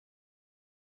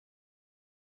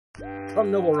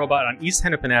From Noble Robot on East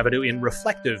Hennepin Avenue in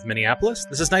reflective Minneapolis,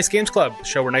 this is Nice Games Club, the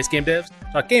show where nice game devs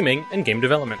talk gaming and game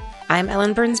development. I'm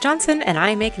Ellen Burns-Johnson, and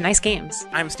I make nice games.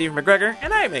 I'm Steve McGregor,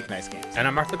 and I make nice games. And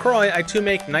I'm Martha Croy, I too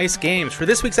make nice games. For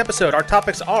this week's episode, our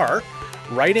topics are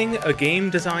writing a game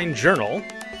design journal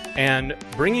and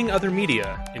bringing other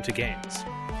media into games.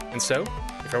 And so,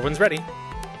 if everyone's ready,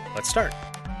 let's start.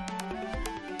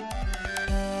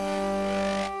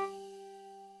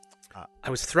 I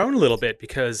was thrown a little bit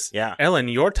because, Ellen,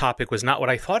 your topic was not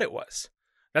what I thought it was.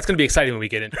 That's going to be exciting when we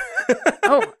get into it.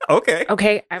 Oh, okay.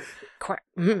 Okay.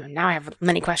 Now I have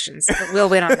many questions, but we'll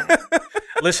wait on that.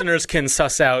 Listeners can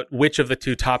suss out which of the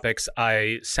two topics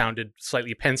I sounded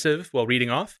slightly pensive while reading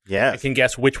off. Yes. I can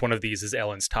guess which one of these is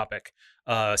Ellen's topic.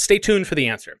 Stay tuned for the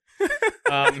answer.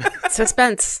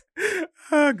 Suspense.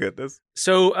 Oh, goodness.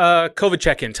 So, COVID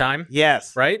check-in time.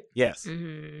 Yes. Right? Yes.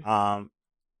 Mm-hmm.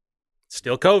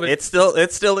 Still COVID. It still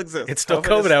exists. It's still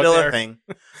COVID out still there. A thing.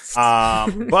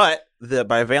 But the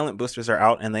bivalent boosters are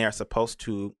out, and they are supposed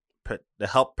to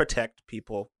help protect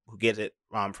people who get it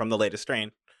from the latest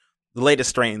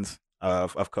strains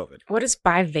of COVID. What is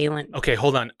bivalent? Okay,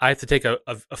 hold on. I have to take a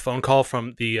phone call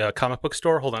from the comic book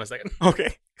store. Hold on a second.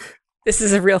 Okay. This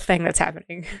is a real thing that's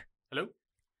happening. Hello?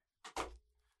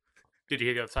 Did you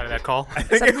hear the other side of that call? I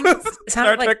think it was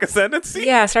Star Trek Ascendancy.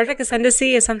 Yeah, Star Trek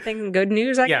Ascendancy is something good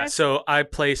news, I guess. Yeah, so I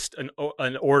placed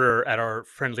an order at our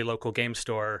friendly local game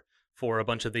store for a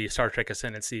bunch of the Star Trek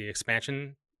Ascendancy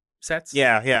expansion sets.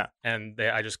 Yeah. And they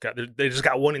just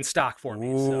got one in stock for me.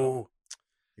 Ooh. So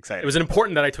excited. it was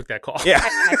important that I took that call. Yeah.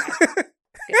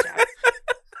 Good job.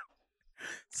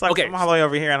 It's like I'm all the way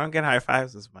over here. I don't get high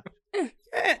fives as much.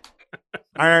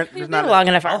 We've been long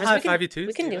enough. I'll hours. high five you too.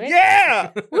 We can do it.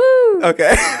 Yeah. Woo.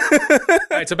 Okay. All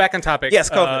right, so back on topic.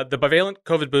 Yes, COVID. The bivalent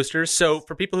COVID boosters. So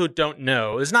for people who don't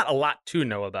know, there's not a lot to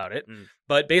know about it,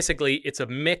 but basically it's a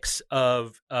mix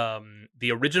of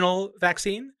the original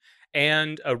vaccine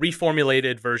and a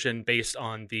reformulated version based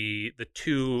on the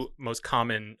two most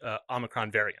common Omicron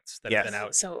variants that have been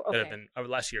out that have been over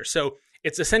last year. So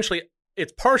it's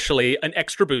partially an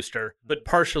extra booster, but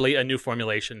partially a new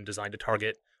formulation designed to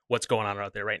target what's going on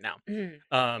out there right now.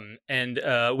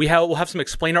 We'll have some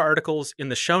explainer articles in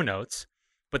the show notes,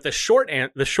 but the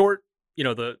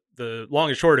long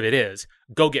and short of it is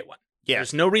go get one. Yes.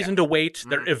 There's no reason to wait.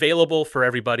 They're available for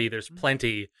everybody. There's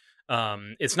plenty.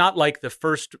 It's not like the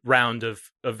first round of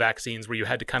vaccines where you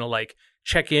had to kind of like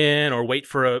check in or wait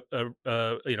for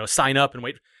a sign up and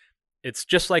wait. It's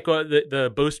just like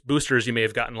the boosters you may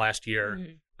have gotten last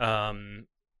year.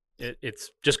 It's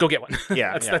just go get one.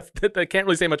 Yeah, I can't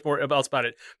really say much more else about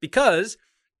it because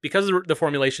of the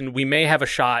formulation, we may have a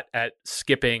shot at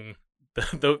skipping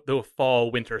the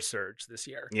fall winter surge this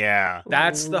year. Yeah,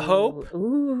 that's the hope.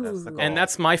 Ooh. That's the goal. And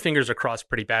that's my fingers are crossed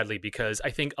pretty badly because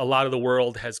I think a lot of the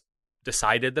world has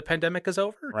decided the pandemic is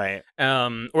over, right?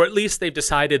 Or at least they've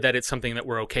decided that it's something that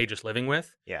we're okay just living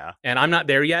with. Yeah, and I'm not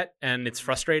there yet, and it's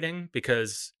frustrating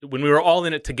because when we were all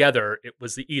in it together, it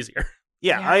was the easier.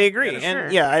 Yeah, I agree, sure.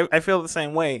 and I feel the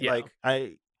same way. Yeah.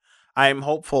 Like I'm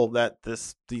hopeful that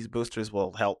these boosters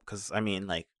will help because I mean,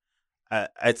 like,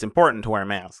 it's important to wear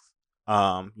masks,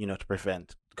 to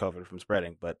prevent COVID from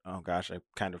spreading. But oh gosh, I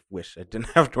kind of wish I didn't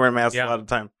have to wear masks a lot of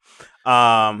the time.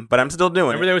 But I'm still doing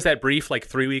Remember it. there was that brief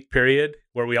 3-week period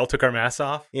where we all took our masks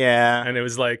off? Yeah, And it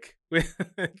was like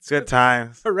good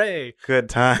times. Hooray. Good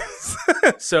times.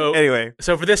 So anyway,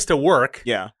 so for this to work,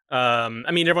 yeah.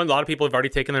 I mean, a lot of people have already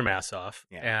taken their masks off,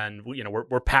 Yeah. and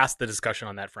we're past the discussion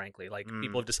on that. Frankly, like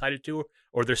people have decided to,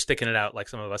 or they're sticking it out, like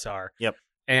some of us are. Yep.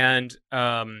 And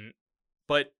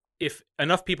but if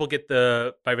enough people get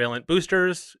the bivalent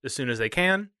boosters as soon as they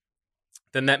can,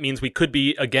 then that means we could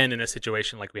be again in a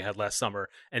situation like we had last summer,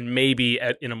 and maybe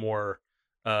in a more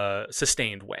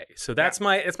sustained way. So that's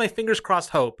my fingers crossed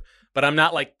hope, but I'm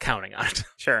not counting on it.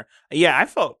 Sure. Yeah, I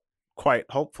felt quite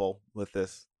hopeful with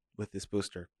this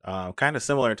booster. Kind of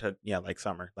similar to like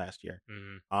summer last year.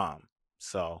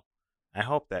 So I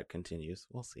hope that continues.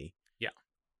 We'll see.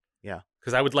 Yeah.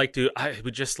 Because I would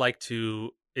just like to.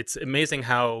 It's amazing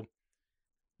how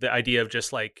the idea of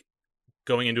just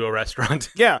going into a restaurant.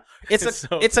 Yeah,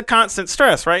 it's a constant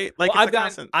stress, right? Like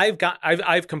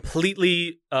I've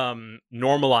completely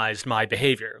normalized my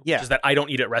behavior, which is that I don't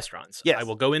eat at restaurants. Yes. I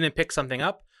will go in and pick something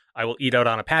up. I will eat out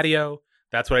on a patio.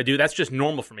 That's what I do. That's just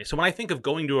normal for me. So when I think of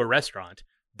going to a restaurant,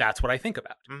 that's what I think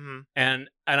about. Mm-hmm. And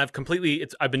I've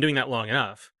been doing that long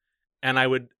enough, and I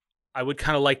would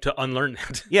kind of like to unlearn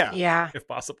that. Yeah. Yeah. If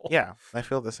possible. Yeah, I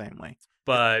feel the same way.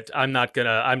 but I'm not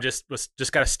gonna. I'm just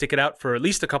gotta stick it out for at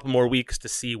least a couple more weeks to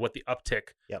see what the uptick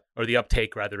or the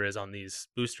uptake rather is on these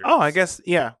boosters. Oh, I guess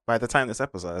by the time this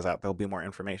episode is out, there'll be more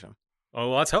information. Oh,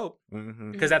 well, let's hope.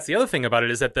 Mm-hmm. Because that's the other thing about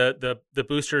it is that the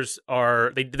boosters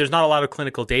there's not a lot of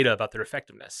clinical data about their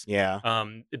effectiveness. Yeah.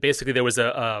 Basically, there was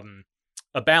a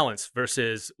balance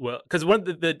versus because one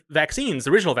of the vaccines,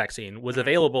 the original vaccine, was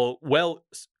available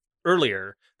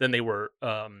earlier than they were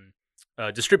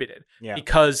distributed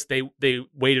because they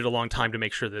waited a long time to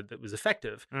make sure that it was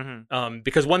effective. Mm-hmm.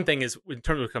 Because one thing is, in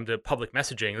terms of come to public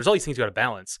messaging, there's all these things you got to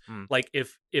balance. Like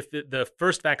if the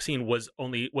first vaccine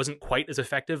wasn't quite as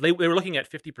effective, they were looking at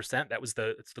 50%. That was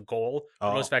the goal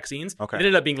for most vaccines. Okay. It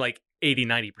ended up being like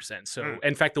 80-90%. So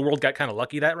in fact, the world got kind of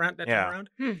lucky that time around.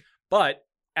 But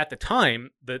at the time,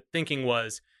 the thinking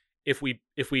was if we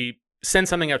send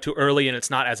something out too early and it's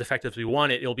not as effective as we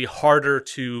want it, it'll be harder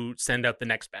to send out the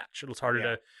next batch. It's harder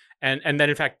to, and then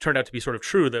in fact turned out to be sort of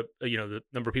true that the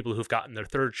number of people who've gotten their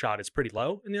third shot is pretty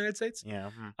low in the United States. Yeah.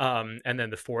 And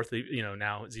then the fourth,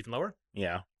 now is even lower.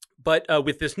 Yeah. But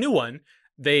with this new one,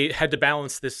 they had to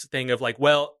balance this thing of like,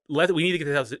 well, we need to get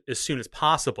this out as soon as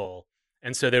possible.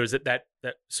 And so there was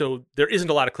so there isn't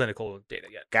a lot of clinical data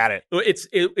yet. Got it.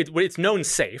 It's known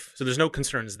safe, so there's no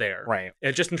concerns there. Right.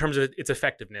 And just in terms of its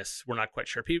effectiveness, we're not quite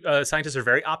sure. Scientists are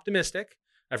very optimistic.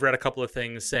 I've read a couple of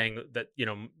things saying that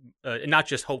not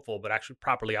just hopeful, but actually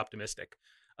properly optimistic.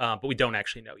 But we don't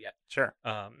actually know yet. Sure.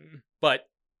 But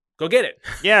go get it.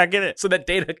 Yeah, get it. So that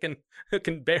data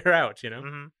can bear out.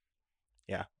 Mm-hmm.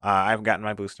 Yeah. I've gotten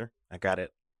my booster. I got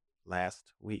it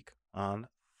last week on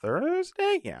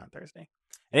Thursday. Yeah, Thursday.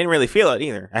 I didn't really feel it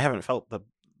either. I haven't felt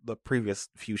the previous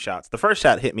few shots. The first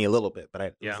shot hit me a little bit, but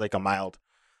it was like a mild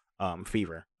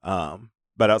fever.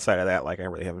 But outside of that, like I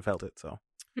really haven't felt it. So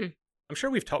I'm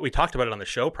sure we talked about it on the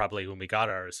show probably when we got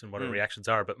ours and what our reactions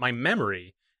are. But my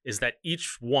memory is that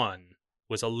each one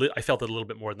was I felt it a little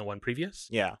bit more than the one previous.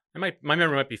 Yeah, and my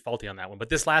memory might be faulty on that one, but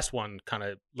this last one kind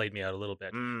of laid me out a little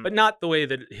bit, but not the way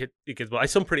that it hit. Because I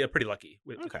still pretty lucky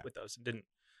with those. It didn't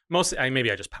mostly.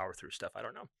 Maybe I just power through stuff. I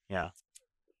don't know. Yeah.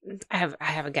 I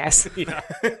have a guess. Yeah.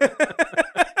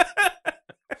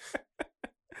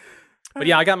 But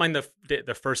yeah, I got mine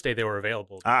the first day they were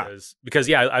available because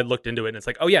I looked into it and it's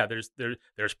like, oh yeah,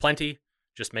 there's plenty.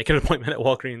 Just make an appointment at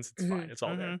Walgreens. It's fine. It's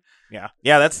all there. Yeah.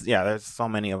 There's so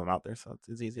many of them out there, so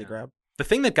it's easy to grab. The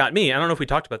thing that got me, I don't know if we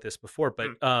talked about this before, but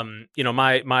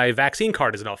my vaccine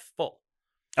card is now full.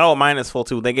 Oh, mine is full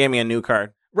too. They gave me a new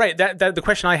card. Right. That the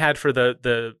question I had for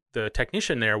the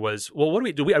technician there was, well,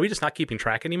 what do we are we just not keeping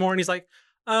track anymore? And he's like,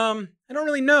 I don't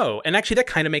really know. And actually, that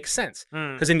kind of makes sense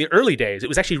because in the early days, it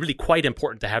was actually really quite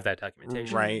important to have that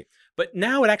documentation. Right. But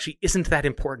now it actually isn't that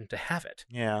important to have it.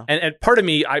 Yeah. And part of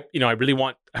me, I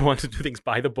want to do things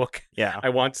by the book. Yeah. I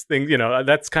want things,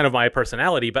 that's kind of my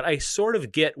personality. But I sort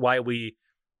of get why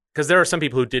because there are some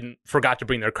people who forgot to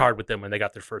bring their card with them when they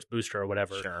got their first booster or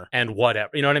whatever. Sure. And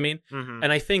whatever. You know what I mean? Mm-hmm.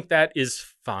 And I think that is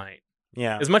fine.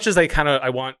 Yeah. As much as I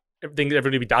want everything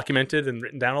to be documented and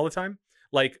written down all the time.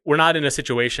 Like, we're not in a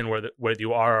situation where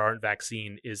you are or aren't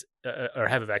vaccine or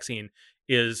have a vaccine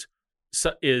is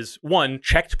one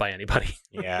checked by anybody.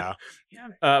 Yeah.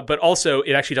 But also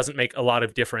it actually doesn't make a lot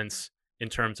of difference in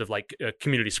terms of like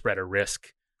community spread or risk.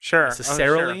 Sure.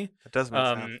 Necessarily. Oh, sure. It does make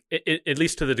sense. At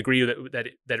least to the degree that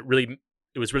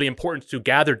it was really important to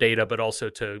gather data, but also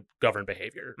to govern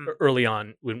behavior early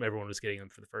on when everyone was getting them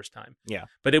for the first time. Yeah.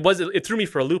 But it threw me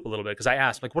for a loop a little bit because I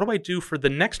asked, like, what do I do for the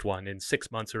next one in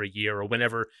 6 months or a year or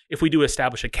whenever, if we do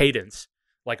establish a cadence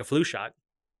like a flu shot?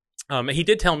 And he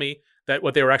did tell me that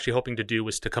what they were actually hoping to do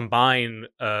was to combine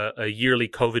a yearly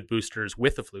COVID boosters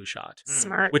with a flu shot.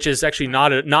 Smart. Which is actually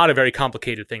not a very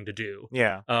complicated thing to do.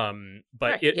 Yeah. But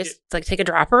right. It's like take a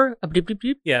dropper, a bloop, bloop,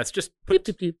 bloop. Yeah, it's just Bloop,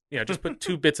 bloop, bloop. just put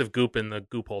 2 bits of goop in the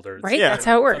goop holder. Right? Yeah. That's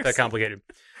how it works. Not that complicated.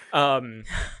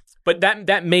 But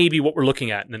that may be what we're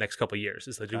looking at in the next couple of years.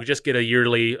 Is that we just get a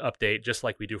yearly update, just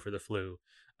like we do for the flu.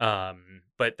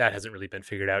 But that hasn't really been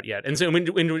figured out yet. And so,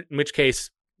 in which case,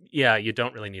 yeah, you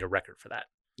don't really need a record for that.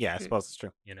 Yeah, I suppose it's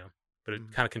true. But it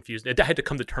kind of confused. I had to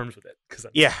come to terms with it because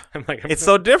I'm like, it's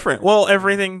so different. Well,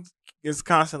 everything is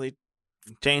constantly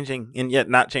changing and yet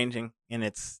not changing, and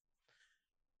it's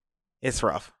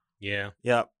rough. Yeah.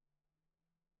 Yep.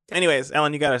 Anyways,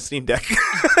 Ellen, you got a Steam Deck.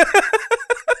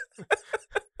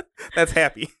 That's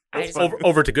happy.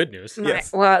 Over to good news.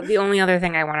 Yes. Well, the only other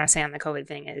thing I want to say on the COVID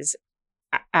thing is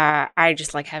I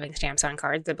just like having stamps on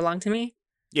cards that belong to me.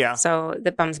 Yeah. So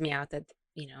that bums me out that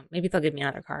maybe they'll give me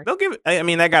another card. They'll give. I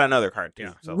mean, they got another card too.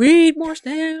 Yeah. So. Read more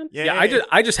stamps. Yeah,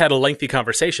 I just had a lengthy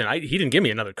conversation. He didn't give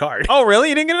me another card. Oh, really?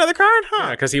 You didn't get another card? Huh?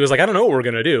 Yeah, because he was like, I don't know what we're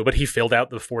gonna do, but he filled out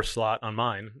the 4th slot on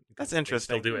mine. That's They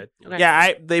interesting. Still do it. Okay.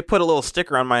 Yeah, they put a little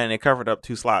sticker on mine and they covered up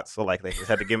 2 slots, so like they just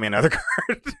had to give me another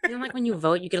card. Like when you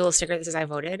vote, you get a little sticker that says "I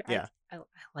voted." Yeah. I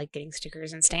like getting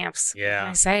stickers and stamps. What Yeah. can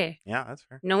I say? Yeah, that's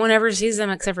fair. No one ever sees them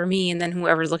except for me, and then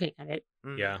whoever's looking at it.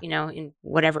 Mm. Yeah. In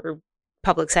whatever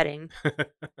public setting.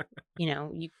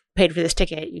 You paid for this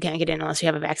ticket. You can't get in unless you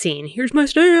have a vaccine. Here's my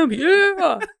stamp.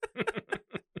 Yeah.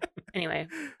 Anyway,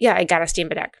 yeah, I got a Steam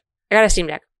Deck.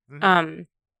 Mhm.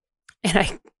 And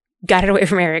I got it away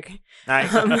from Eric.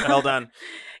 Nice. Well done.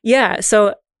 Yeah,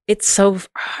 so it's so.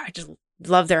 I just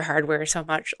love their hardware so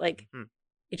much. Like, Mhm.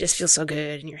 it just feels so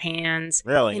good in your hands.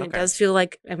 Really? And it Okay. does feel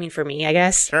like, for me, I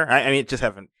guess. Sure. I mean, just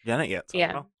haven't done it yet. So I Yeah.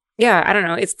 don't know. Yeah, I don't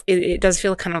know. It does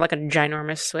feel kind of like a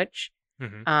ginormous Switch,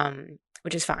 Mhm.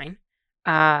 which is fine.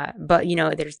 But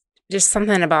there's just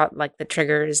something about like the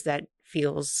triggers that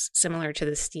feels similar to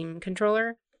the Steam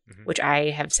controller, Mhm. which I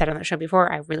have said on the show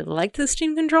before. I really liked the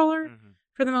Steam controller Mhm.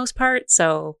 for the most part,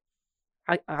 so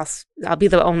I'll be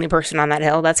the only person on that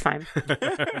hill. That's fine.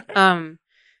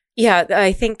 Yeah,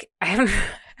 I think I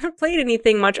haven't played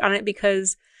anything much on it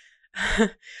because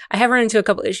I have run into a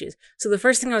couple issues. So the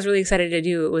first thing I was really excited to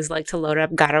do was like to load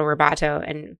up Gato Roboto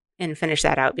and finish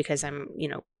that out because I'm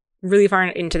really far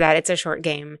into that. It's a short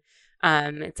game.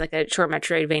 It's like a short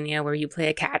Metroidvania where you play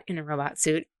a cat in a robot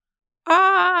suit.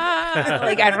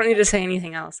 Like I don't need to say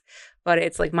anything else, but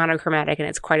it's like monochromatic and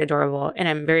it's quite adorable. And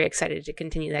I'm very excited to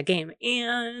continue that game.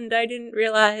 And I didn't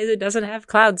realize it doesn't have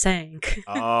cloud sync.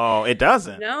 Oh, it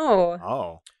doesn't. No.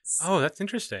 Oh. Oh, that's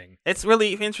interesting. It's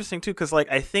really interesting too, because like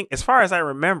I think, as far as I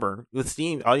remember, with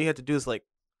Steam, all you had to do is like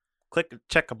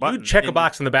check a button. You check a and-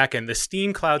 box in the back end. The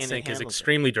Steam Cloud and it Sync is handles it.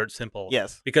 extremely dirt simple.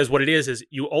 Yes. Because what it is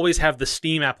you always have the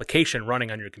Steam application running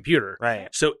on your computer. Right.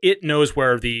 So it knows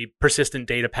where the persistent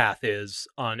data path is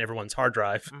on everyone's hard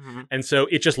drive. Mm-hmm. And so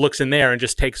it just looks in there and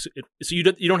just takes it. So you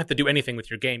don't have to do anything with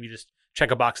your game. You just check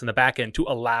a box in the back end to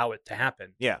allow it to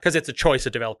happen. Yeah. Because it's a choice a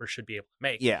developer should be able to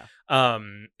make. Yeah.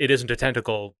 It isn't a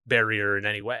technical barrier in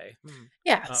any way.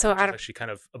 Yeah. So Which is I don't. actually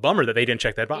kind of a bummer that they didn't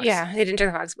check that box. Yeah, they didn't check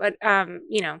the box, but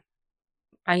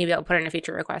I need to be able to put in a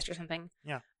feature request or something.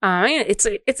 Yeah.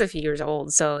 It's a few years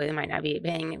old, so it might not be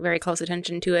paying very close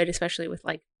attention to it, especially with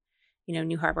like,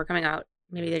 new hardware coming out.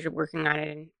 Maybe they're working on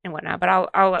it and whatnot. But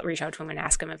I'll reach out to them and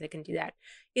ask them if they can do that.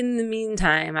 In the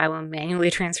meantime, I will manually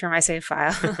transfer my save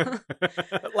file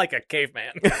Like a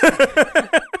caveman.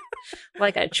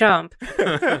 like a chump. I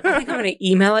think I'm going to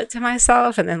email it to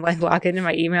myself and then like log into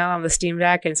my email on the Steam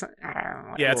Deck and I don't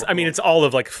know. Yeah, it's all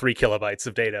of like 3 kilobytes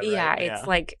of data. Right? Yeah, it's Yeah.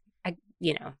 like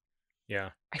Yeah.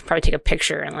 I could probably take a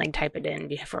picture and like type it in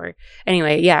before.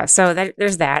 Anyway, yeah. So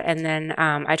there's that, and then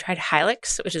I tried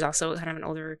Hylix, which is also kind of an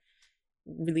older,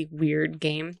 really weird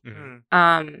game.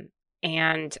 Mhm.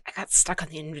 And I got stuck on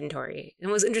the inventory. It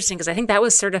was interesting because I think that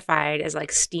was certified as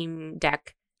like Steam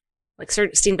Deck, like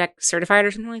Steam Deck certified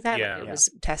or something like that. Yeah. Like, it was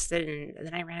tested, and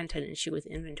then I ran into an issue with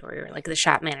inventory or like the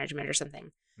shop management or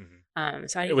something. Mhm.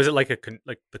 So Was it like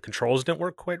like the controls didn't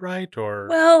work quite right, or?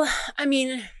 Well, I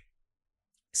mean,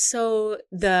 so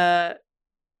the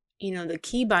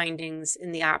key bindings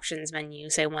in the options menu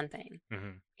say one thing,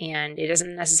 Mhm. and it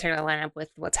doesn't necessarily line up with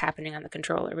what's happening on the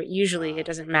controller. But usually it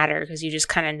doesn't matter because you just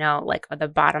kind of know, like, the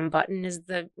bottom button is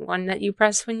the one that you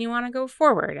press when you want to go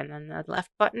forward, and then the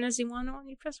left button is the one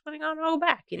you press when you want to go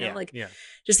back. Yeah. Like Yeah.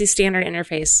 just these standard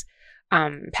interface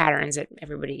patterns that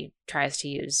everybody tries to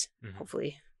use. Mhm.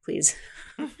 Hopefully, please.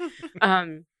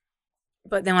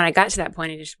 But then when I got to that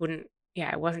point, it just wouldn't.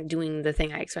 Yeah, it wasn't doing the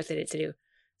thing I expected it to do.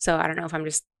 So I don't know if I'm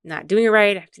just not doing it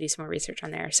right. I have to do some more research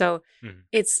on there. So Mhm.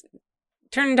 it's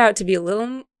turned out to be it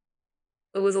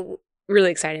was really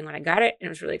exciting when I got it. And it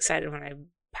was really excited when I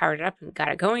powered it up and got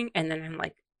it going. And then I'm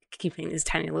like keeping these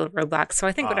tiny little roadblocks. So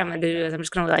I think what I'm going to do is I'm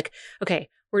just going to be like, okay,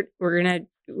 we're going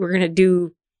to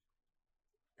do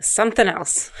something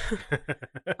else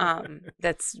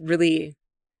that's really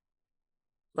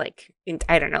like,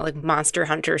 I don't know, like Monster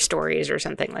Hunter stories or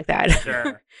something like that.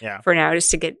 Sure. Yeah. For now,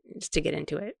 just to get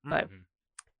into it. But Mhm.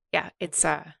 yeah, it's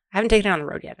I haven't taken it on the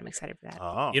road yet. I'm excited for that.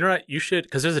 Oh. You know what? You should,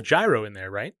 because there's a gyro in there,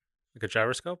 right? Like a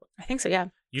gyroscope. I think so. Yeah.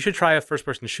 You should try a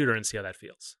first-person shooter and see how that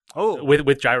feels Oh.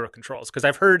 with gyro controls. Because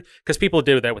I've heard, because people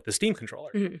did that with the Steam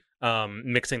controller, Mhm.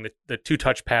 mixing the 2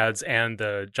 touch pads and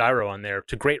the gyro on there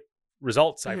to great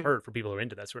results. I've Mhm. heard for people who are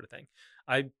into that sort of thing.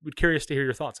 I would curious to hear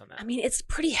your thoughts on that. I mean, it's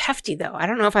pretty hefty though. I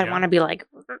don't know if I Yeah. want to be like,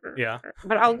 Yeah.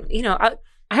 but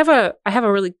I have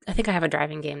a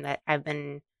driving game that I've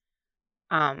been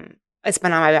it's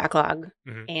been on my backlog.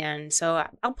 Mhm. And so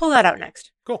I'll pull that out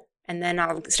next. Cool. And then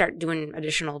I'll start doing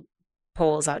additional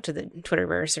polls out to the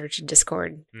Twitterverse or to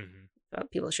Discord. Mhm.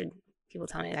 People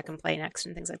tell me I can play next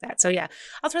and things like that. So yeah,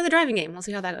 I'll try the driving game. We'll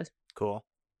see how that goes. Cool.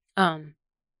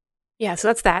 Yeah, so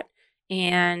that's that.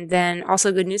 And then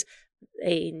also good news,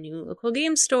 a new local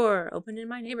game store opened in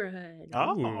my neighborhood.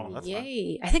 Oh, that's fun.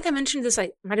 Yay. I think I mentioned this,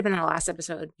 might have been in the last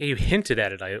episode. Yeah, you hinted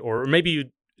at it, or maybe you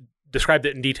described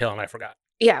it in detail and I forgot.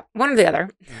 Yeah, one or the other.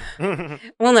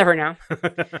 We'll never know.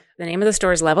 The name of the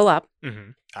store is Level Up.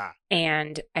 Mhm.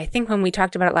 And I think when we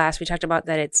talked about it last, we talked about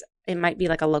that it might be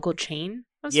like a local chain.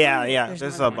 of Yeah, some- yeah. There's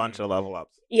another a one. bunch of level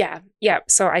ups. Yeah.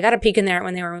 So I got a peek in there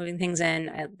when they were moving things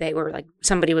in. They were like,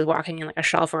 somebody was walking in like a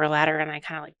shelf or a ladder, and I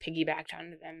kind of like piggybacked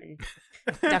onto them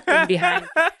and ducked in behind.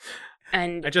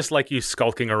 And I just like you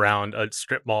skulking around a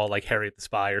strip mall like Harry the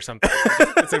Spy or something.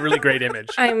 It's a really great image.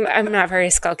 I'm not very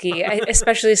skulky,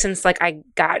 especially since like I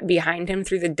got behind him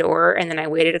through the door, and then I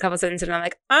waited a couple seconds, and I'm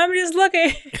like, I'm just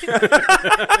looking.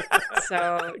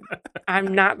 So I'm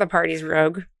not the party's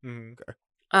rogue. Mhm.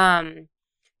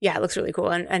 Yeah, it looks really cool.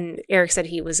 And Eric said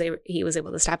he was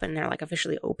able to stop in. They're like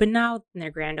officially open now, and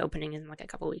their grand opening in like a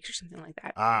couple weeks or something like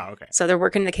that. Okay. So they're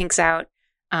working the kinks out.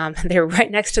 They're right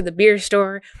next to the beer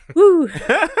store. Woo!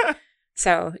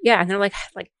 So yeah, and they're like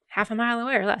half a mile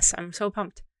away or less. I'm so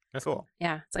pumped. That's Cool.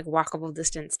 Yeah, it's like walkable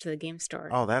distance to the game store.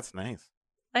 Oh, that's nice.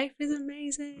 Life is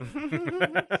amazing.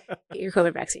 Get your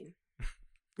COVID vaccine.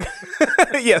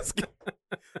 Yes.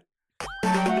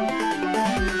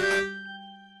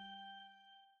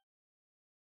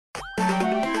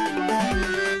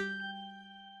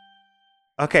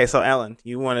 Okay, so Ellen,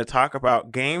 you want to talk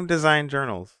about game design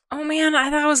journals? Oh man, I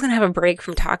thought I was gonna have a break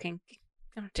from talking.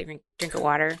 I'm gonna take a drink of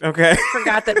water. Okay.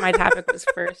 Forgot that my topic was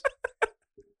first.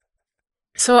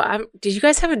 So, did you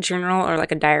guys have a journal or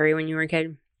like a diary when you were a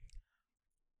kid?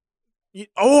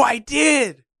 Oh, I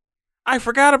did. I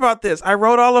forgot about this. I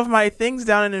wrote all of my things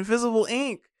down in invisible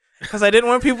ink because I didn't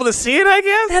want people to see it, I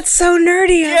guess. That's so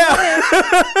nerdy. Yeah.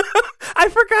 I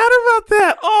forgot about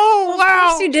that. Oh, Well, of wow.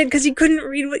 course you did, because you couldn't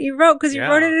read what you wrote because you Yeah.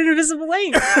 wrote it in invisible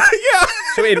ink. Yeah.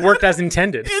 So it worked as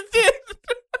intended. It did.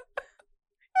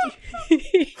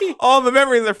 All the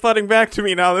memories are flooding back to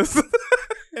me now. This,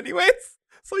 anyways.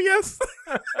 So yes.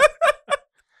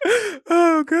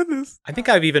 Oh goodness. I think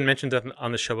I've even mentioned it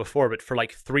on the show before, but for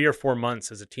like 3 or 4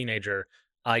 months as a teenager,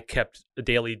 I kept a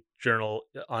daily journal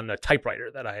on a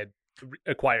typewriter that I had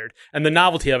acquired, and the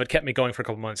novelty of it kept me going for a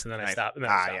couple months, and then I Nice. stopped. And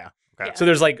then I stopped. Yeah. Okay. So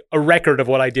there's like a record of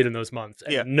what I did in those months,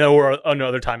 and Yeah. no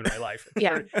other time in my life.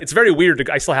 Yeah. It's very weird.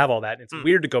 I still have all that. And it's Mm.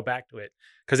 weird to go back to it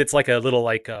because it's like a little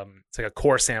it's like a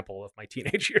core sample of my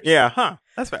teenage years. Yeah. Huh.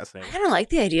 That's I fascinating. kind of like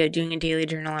the idea of doing a daily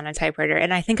journal on a typewriter,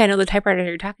 and I think I know the typewriter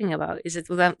you're talking about. Is it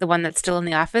the one that's still in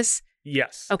the office?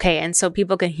 Yes. Okay, and so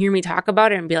people can hear me talk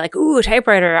about it and be like, "Ooh, a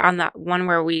typewriter!" on that one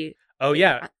where we Oh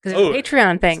yeah. because it's a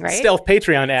Patreon thing, right? Stealth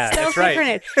Patreon ad. Stealth That's right.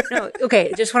 patronage. No,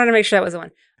 okay, just wanted to make sure that was the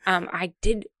one. I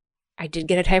did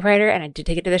get a typewriter, and I did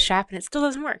take it to the shop, and it still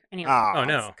doesn't work. Anyway, Oh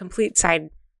no. complete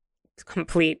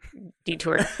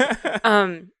detour.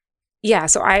 Yeah,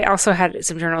 so I also had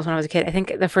some journals when I was a kid. I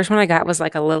think the first one I got was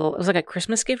like it was like a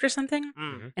Christmas gift or something.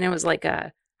 Mm. And it was like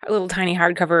a little tiny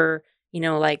hardcover,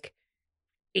 like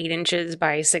 8 inches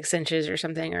by 6 inches or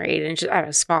something, or 8 inches. I don't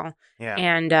know, small. Yeah.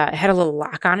 And it had a little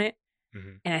lock on it.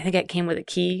 Mhm. And I think it came with a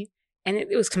key. And it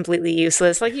was completely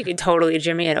useless. Like you could totally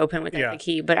jimmy it open with Yeah. the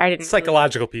key, but I didn't.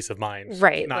 Psychological peace of mind.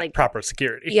 Right, Not like- proper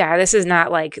security. Yeah, this is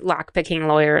not like lock-picking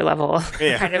lawyer level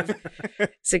Yeah. kind of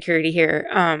security here.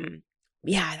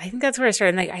 Yeah, I think that's where I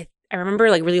started. Like I remember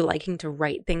like really liking to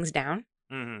write things down.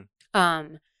 Mhm.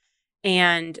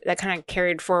 And that kind of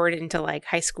carried forward into like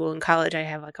high school and college. I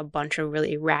have like a bunch of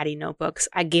really ratty notebooks.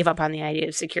 I gave up on the idea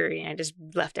of security and I just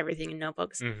left everything in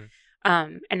notebooks. Mhm.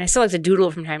 And I still like to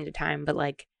doodle from time to time, but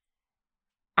like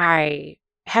I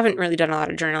haven't really done a lot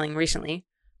of journaling recently.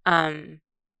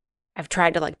 I've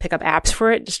tried to like pick up apps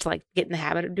for it just to like get in the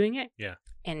habit of doing it. Yeah.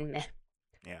 And meh.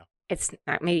 Yeah. It's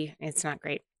not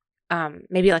great.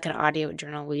 Maybe like an audio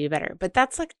journal will be better, but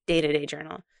that's like day-to-day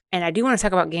journal. And I do want to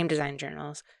talk about game design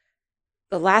journals.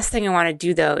 The last thing I want to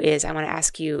do though is I want to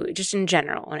ask you just in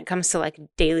general, when it comes to like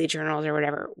daily journals or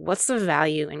whatever, what's the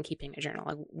value in keeping a journal?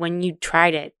 Like when you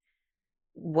tried it,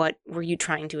 what were you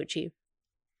trying to achieve?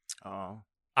 Oh.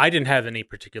 I didn't have any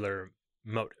particular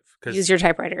motive because Use your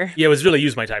typewriter. it was really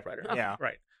use my typewriter. Yeah.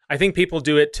 Right. I think people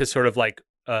do it to sort of like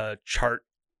chart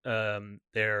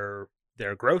their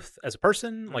growth as a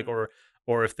person, like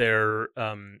or if they're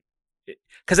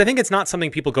because I think it's not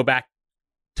something people go back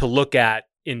to look at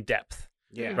in depth.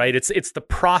 Yeah. Right. It's the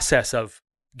process of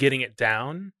getting it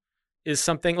down is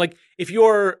something like if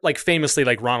you're like famously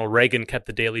like Ronald Reagan kept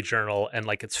the Daily Journal and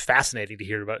like it's fascinating to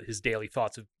hear about his daily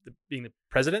thoughts of being the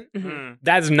president. Mhm.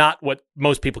 That is not what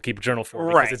most people keep a journal for,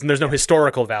 because Right. there's no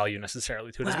historical value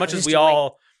necessarily to it. As Well, much as just we to, like-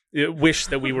 all wish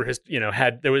that we were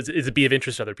had there was it'd be of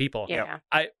interest to other people. Yeah.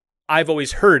 I've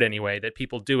always heard anyway that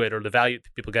people do it, or the value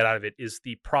that people get out of it is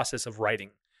the process of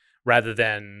writing rather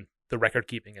than the record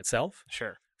keeping itself.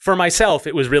 Sure. For myself,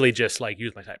 it was really just like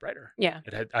use my typewriter. Yeah.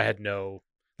 I had no,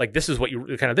 like, this is what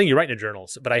the kind of thing you write in a journal,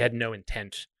 but I had no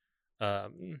intent.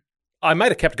 I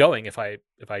might have kept going if I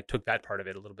took that part of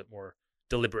it a little bit more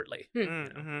deliberately.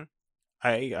 Mm-hmm.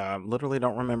 I literally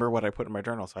don't remember what I put in my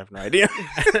journal, so I have no idea.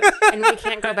 And we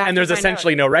can't go back. And there's to find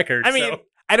essentially no record. I mean, so,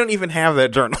 I don't even have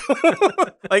that journal.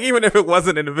 Like, even if it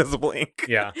wasn't in invisible ink.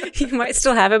 yeah. out. You might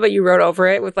still have it, but you wrote over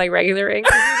it with like regular ink.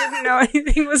 'Cause you didn't know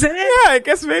anything was in it. Yeah, I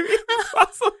guess maybe. It's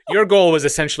possible. Your goal was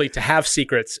essentially to have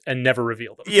secrets and never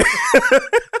reveal them. Yeah.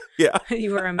 Yeah.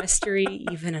 You are a mystery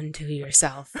even unto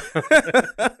yourself.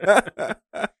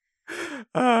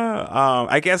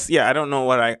 I guess, yeah, I don't know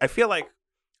what I feel like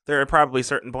there are probably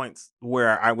certain points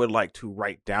where I would like to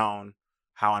write down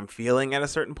how I'm feeling at a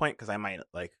certain point, because I might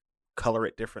like color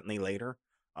it differently later,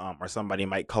 or somebody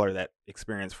might color that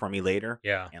experience for me later.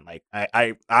 Yeah. And like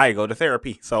I go to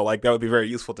therapy, so like that would be very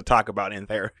useful to talk about in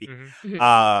therapy.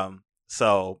 Mhm.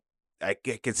 So I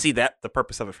could see that the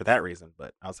purpose of it for that reason,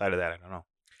 but outside of that, I don't know.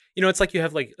 It's like you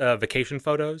have like vacation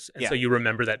photos, and Yeah. so you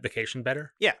remember that vacation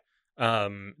better. Yeah.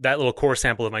 That little core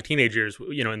sample of my teenage years,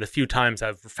 in the few times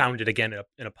I've found it again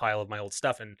in a pile of my old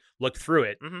stuff and looked through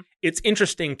it, Mhm. it's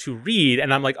interesting to read,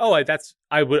 and I'm like, oh,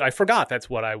 I forgot that's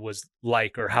what I was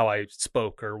like or how I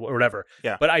spoke or whatever.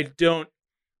 Yeah. But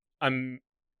I'm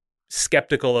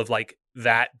skeptical of like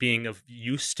that being of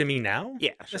use to me now.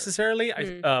 Yeah, sure. Necessarily.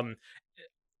 Mm.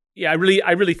 I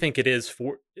really think it is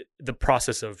for the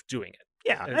process of doing it.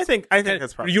 Yeah, It's- I think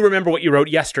that's probably. You remember what you wrote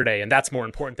yesterday, and that's more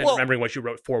important than Well- remembering what you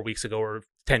wrote 4 weeks ago or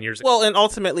 10 years ago. Well, and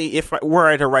ultimately, if were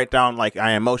I to write down like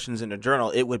my emotions in a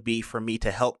journal, it would be for me to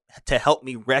help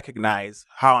me recognize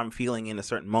how I'm feeling in a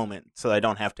certain moment, so I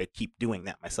don't have to keep doing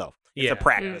that myself. It's Yeah. a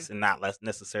practice, and not less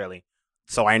necessarily.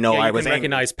 So I know Yeah, you I was can angry.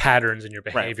 recognize patterns in your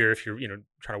behavior if you're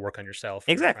trying to work on yourself.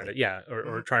 Exactly.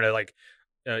 Or trying to like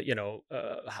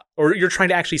or you're trying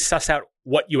to actually suss out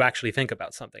what you actually think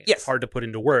about something. Yes. It's hard to put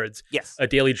into words. Yes. A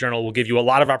daily journal will give you a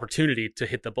lot of opportunity to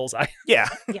hit the bullseye. Yeah.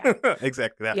 Yeah.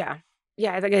 Exactly that. Yeah.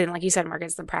 Yeah. Again, like you said, Mark,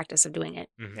 it's the practice of doing it.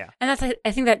 Yeah. And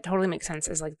I think that totally makes sense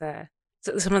as like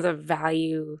some of the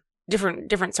value,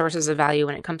 different sources of value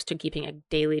when it comes to keeping a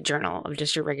daily journal of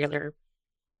just your regular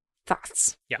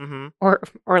thoughts Mm-hmm.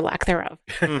 or lack thereof.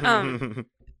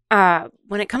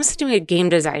 When it comes to doing a game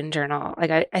design journal,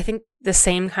 like I think the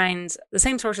same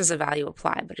sources of value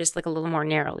apply, but just like a little more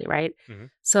narrowly, right? Mhm.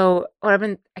 So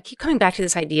I keep coming back to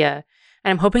this idea,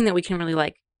 and I'm hoping that we can really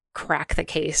like crack the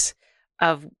case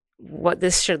of what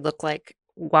this should look like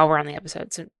while we're on the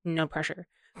episode. So no pressure.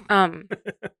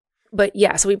 But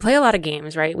yeah, so we play a lot of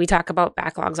games, right? We talk about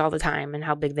backlogs all the time and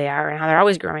how big they are and how they're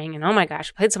always growing. And oh my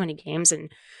gosh, I played so many games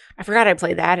and I forgot I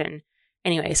played that. And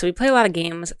anyway, so we play a lot of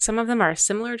games. Some of them are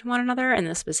similar to one another and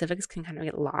the specifics can kind of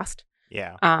get lost.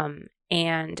 Yeah.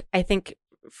 And I think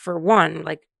for one,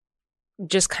 like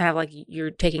just kind of like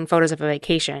you're taking photos of a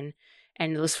vacation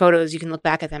and those photos, you can look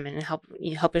back at them and help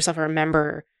yourself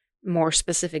remember more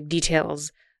specific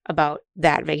details about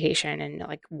that vacation and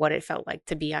like what it felt like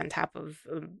to be on top of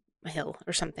a hill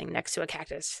or something next to a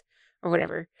cactus or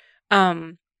whatever.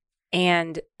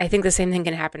 And I think the same thing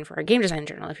can happen for a game design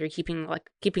journal. If you're keeping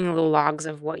little logs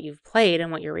of what you've played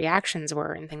and what your reactions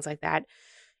were and things like that,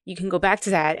 you can go back to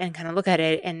that and kind of look at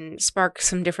it and spark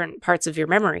some different parts of your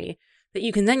memory that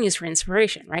you can then use for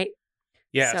inspiration, right?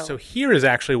 Yeah, So- so here is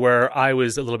actually where I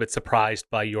was a little bit surprised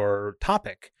by your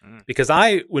topic, Mm. because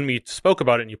when we spoke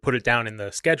about it and you put it down in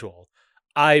the schedule,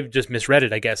 I just misread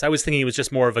it, I guess. I was thinking it was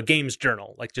just more of a games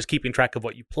journal, like just keeping track of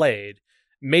what you played,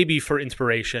 maybe for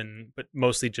inspiration, but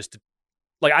mostly just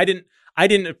like I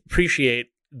didn't appreciate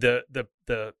the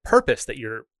purpose that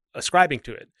you're ascribing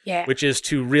to it, Yeah. which is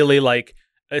to really like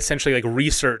essentially like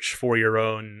research for your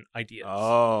own ideas.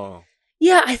 Oh.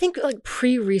 Yeah, I think like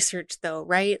pre-research though,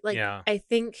 right? Like Yeah. I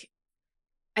think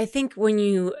I think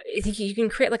you can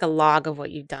create like a log of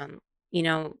what you've done,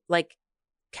 like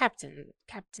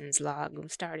captain's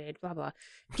log started, blah blah.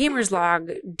 Gamer's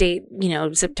log date,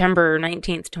 September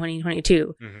 19th,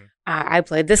 2022. Mhm. I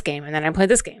played this game and then I played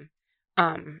this game.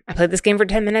 I played this game for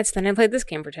 10 minutes, then I played this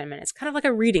game for 10 minutes. Kind of like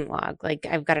a reading log. Like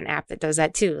I've got an app that does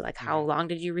that too. Like how long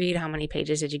did you read? How many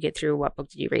pages did you get through? What book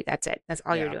did you read? That's it. That's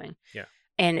all you're Yeah. doing. Yeah.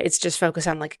 And it's just focused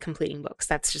on like completing books.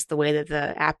 That's just the way that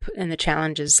the app and the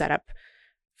challenge is set up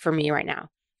for me right now.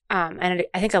 And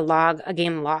I think a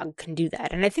game log can do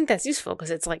that. And I think that's useful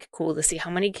because it's like cool to see how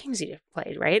many games you've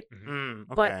played, right?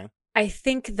 Okay. But I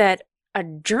think that a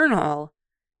journal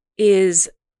is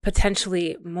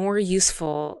potentially more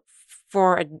useful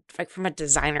from a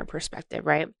designer perspective,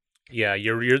 right? Yeah,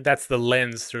 you're that's the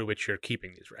lens through which you're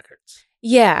keeping these records.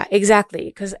 Yeah, exactly.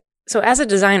 Because so as a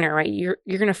designer, right, you're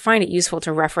going to find it useful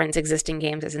to reference existing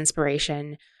games as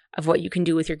inspiration of what you can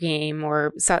do with your game,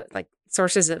 or like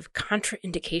sources of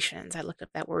contraindications. I looked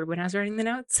up that word when I was writing the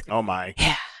notes. Oh my.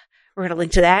 Yeah, we're going to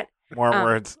link to that. More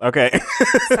words. Okay.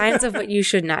 Signs of what you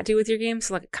should not do with your game.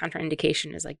 So like a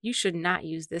contraindication is like, you should not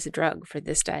use this drug for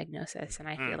this diagnosis. And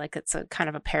I feel like it's a kind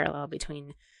of a parallel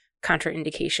between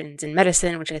contraindications in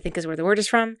medicine, which I think is where the word is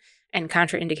from, and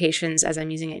contraindications as I'm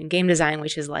using it in game design,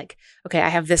 which is like, okay, I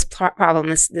have this problem,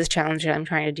 this challenge that I'm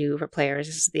trying to do for players.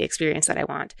 This is the experience that I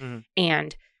want.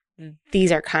 And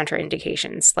these are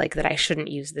contraindications, like that I shouldn't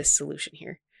use this solution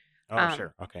here. Oh,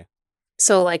 sure. Okay.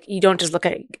 So, like, you don't just look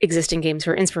at existing games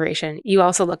for inspiration. You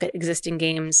also look at existing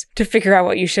games to figure out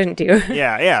what you shouldn't do.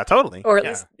 Yeah, totally. Or at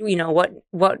least,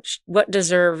 what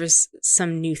deserves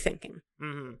some new thinking,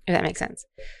 if that makes sense.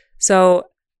 So,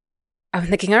 I'm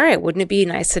thinking, all right, wouldn't it be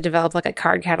nice to develop like a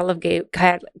card catalog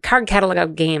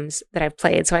of games that I've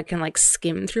played, so I can like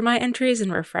skim through my entries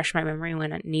and refresh my memory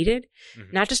when needed?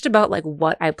 Not just about like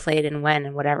what I played and when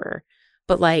and whatever,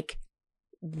 but like,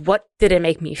 what did it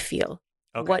make me feel?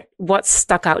 Okay. What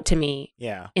stuck out to me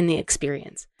in the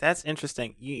experience? That's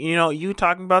interesting. You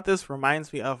talking about this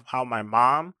reminds me of how my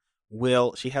mom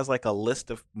she has like a list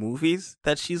of movies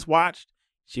that she's watched.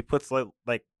 She puts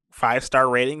like 5-star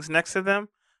ratings next to them.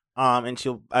 And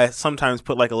she'll sometimes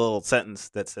put like a little sentence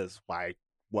that says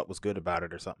what was good about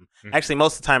it or something. Actually,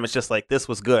 most of the time it's just like, this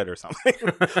was good or something.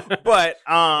 But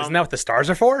isn't that what the stars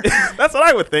are for? That's what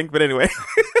I would think. But anyway,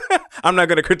 I'm not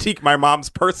going to critique my mom's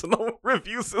personal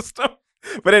review system.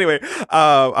 But anyway,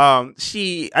 I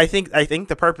think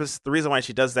the reason why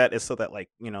she does that is so that, like,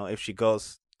 if she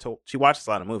watches a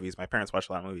lot of movies. My parents watch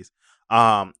a lot of movies.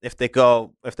 If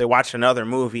they watch another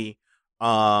movie,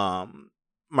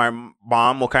 my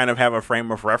mom will kind of have a frame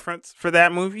of reference for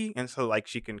that movie, and so like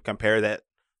she can compare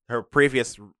her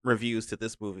previous reviews to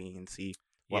this movie and see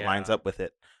what lines up with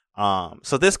it.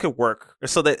 So this could work.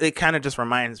 So that it kind of just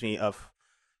reminds me of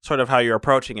sort of how you're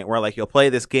approaching it, where like you'll play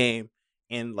this game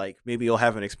and like maybe you'll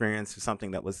have an experience or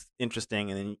something that was interesting,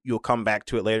 and then you'll come back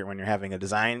to it later when you're having a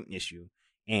design issue,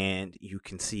 and you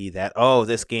can see that, oh,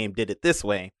 this game did it this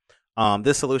way.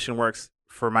 This solution works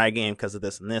for my game because of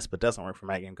this and this, but doesn't work for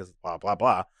my game because of blah blah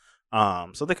blah.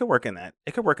 So they could work in that.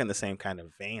 It could work in the same kind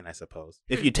of vein, I suppose,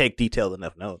 if you take detailed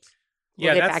enough notes.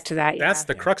 We'll get back to that. That's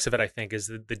the crux of it, I think, is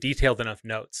the detailed enough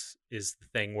notes is the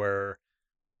thing where,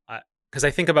 because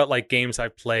I think about like games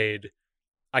I've played,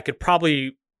 I could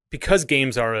probably, because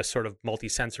games are a sort of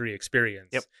multi-sensory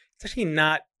experience. Yep. It's actually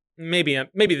not. Maybe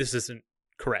this isn't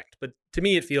correct, but to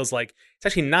me it feels like it's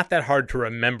actually not that hard to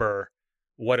remember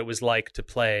what it was like to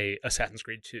play Assassin's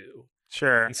Creed 2.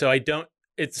 Sure. And so I don't.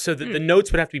 It's so that the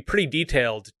notes would have to be pretty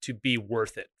detailed to be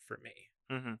worth it for me.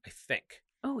 I think.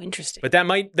 Oh, interesting. But that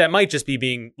might just be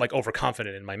being like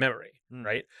overconfident in my memory,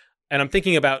 right? And I'm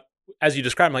thinking about, as you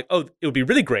described, I'm like, oh, it would be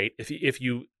really great if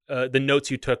you the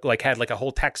notes you took like had like a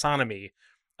whole taxonomy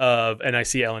of, and I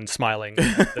see Ellen smiling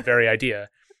at the very idea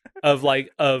of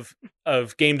like of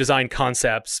game design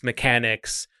concepts,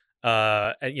 mechanics,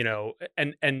 and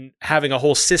having a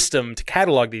whole system to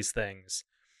catalog these things.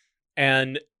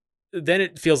 And then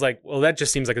it feels like, well, that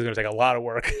just seems like it's going to take a lot of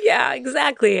work. Yeah,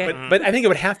 exactly. But I think it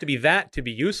would have to be that to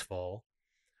be useful.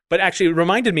 But actually, it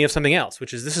reminded me of something else,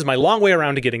 which is, this is my long way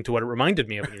around to getting to what it reminded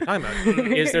me of when you're talking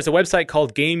about. Is there's a website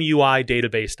called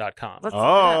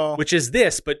GameUIDatabase.com, which is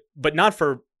this, but not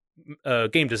for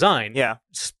game design. Yeah,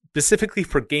 specifically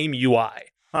for game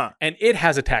UI. And it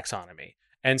has a taxonomy,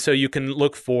 and so you can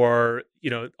look for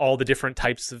all the different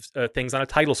types of things on a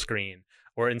title screen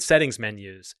or in settings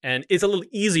menus, and it's a little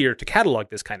easier to catalog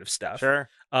this kind of stuff. Sure.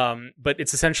 But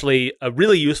it's essentially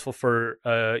really useful for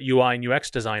UI and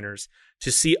UX designers to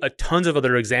see a tons of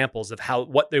other examples of how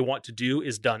what they want to do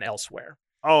is done elsewhere.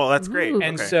 Oh, that's great.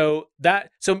 And so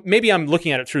maybe I'm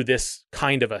looking at it through this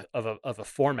kind of a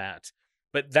format,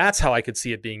 but that's how I could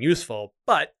see it being useful.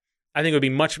 But I think it would be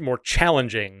much more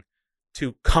challenging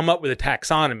to come up with a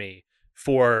taxonomy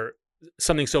for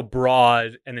something so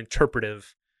broad and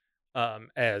interpretive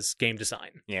as game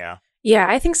design. Yeah,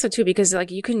 I think so too, because like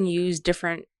you can use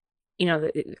different,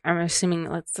 I'm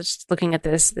assuming, let's just looking at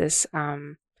this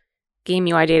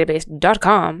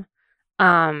GameUIDatabase.com.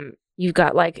 You've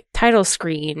got like title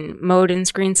screen, mode and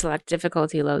screen select,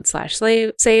 difficulty,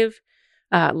 load/save,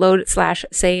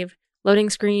 load/save, loading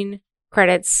screen,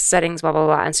 credits, settings, blah, blah,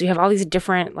 blah. And so you have all these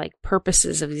different like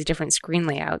purposes of these different screen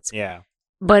layouts. Yeah.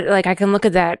 But like I can look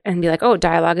at that and be like, oh,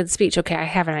 dialogue and speech. Okay, I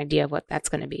have an idea of what that's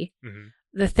going to be. Mm-hmm.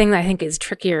 The thing that I think is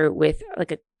trickier with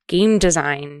like a game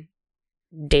design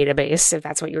database, if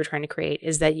that's what you were trying to create,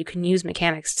 is that you can use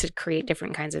mechanics to create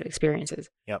different kinds of experiences.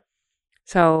 Yep.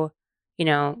 So, you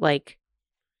know, like...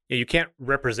 Yeah, you can't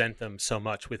represent them so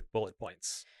much with bullet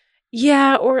points.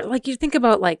 Yeah, or like you think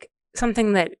about like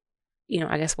something that, you know,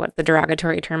 I guess what the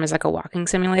derogatory term is like a walking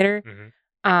simulator.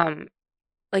 Mm-hmm.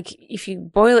 Like if you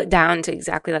boil it down to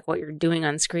exactly like what you're doing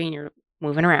on screen, you're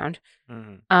moving around.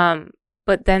 Mm-hmm.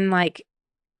 But then like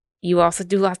you also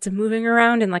do lots of moving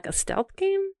around in like a stealth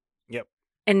game. Yep.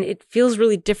 And it feels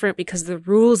really different because the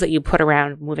rules that you put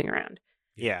around moving around.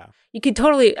 Yeah. You could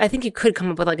totally, I think you could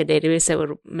come up with like a database that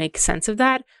would make sense of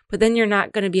that, but then you're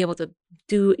not going to be able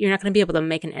to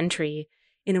make an entry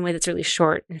in a way that's really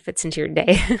short and fits into your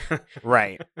day.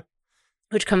 Right.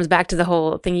 Which comes back to the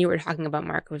whole thing you were talking about,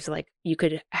 Mark, was like you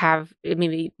could have, it may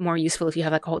be more useful if you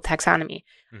have like a whole taxonomy.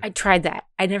 Mm-hmm. I tried that.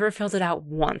 I never filled it out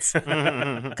once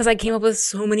because I came up with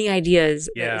so many ideas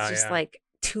that it's just like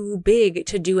too big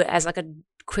to do it as like a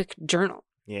quick journal.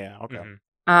 Yeah. Okay.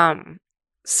 Mm-hmm.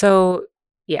 So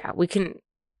yeah, we can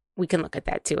look at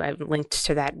that too. I've linked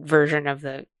to that version of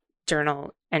the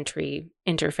journal entry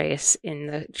interface in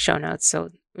the show notes,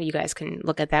 so you guys can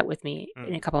look at that with me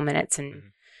in a couple minutes and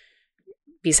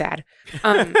be sad.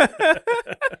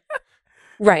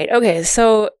 Right. Okay.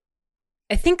 So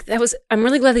I think I'm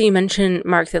really glad that you mentioned,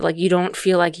 Mark, that like you don't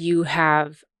feel like you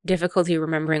have difficulty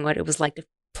remembering what it was like to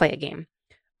play a game,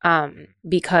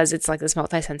 because it's like this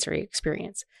multisensory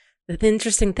experience. The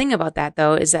interesting thing about that,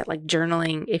 though, is that like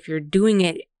journaling, if you're doing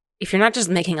it, if you're not just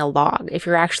making a log, if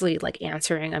you're actually like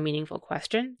answering a meaningful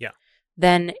question,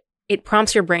 then it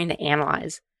prompts your brain to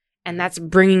analyze, and that's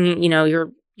bringing, you know,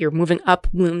 you're moving up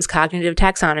Bloom's cognitive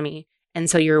taxonomy, and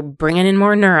so you're bringing in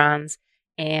more neurons,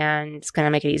 and it's going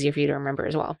to make it easier for you to remember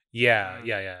as well. Yeah.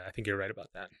 I think you're right about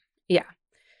that. Yeah.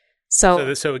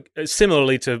 So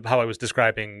similarly to how I was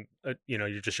describing, you know,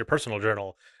 your personal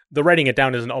journal, the writing it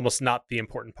down is almost not the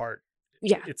important part.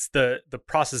 Yeah. It's the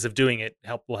process of doing it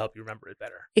will help you remember it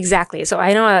better. Exactly. So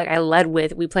I know like I led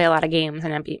with, we play a lot of games,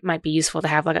 and it might be useful to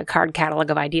have like a card catalog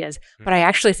of ideas, but I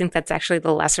actually think that's actually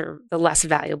the less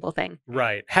valuable thing.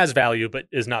 Right. Has value, but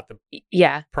is not the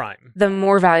prime. The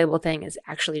more valuable thing is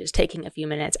actually just taking a few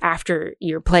minutes after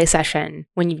your play session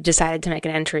when you've decided to make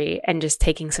an entry and just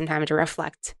taking some time to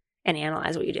reflect and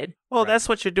analyze what you did. Well, that's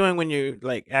what you're doing when you're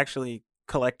like actually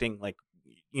collecting, like,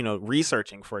 you know,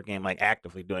 researching for a game, like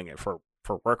actively doing it for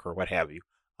work or what have you,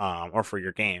 or for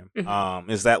your game.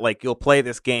 Is that like you'll play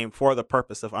this game for the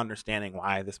purpose of understanding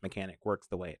why this mechanic works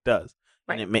the way it does,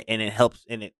 right. and it helps,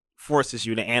 and it forces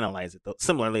you to analyze it,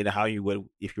 similarly to how you would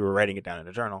if you were writing it down in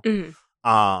a journal.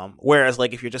 Whereas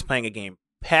like if you're just playing a game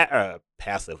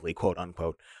passively, quote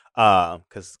unquote,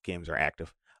 because games are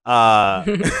active,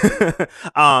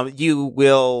 you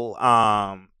will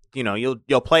you know,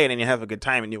 you'll play it and you have a good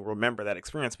time and you'll remember that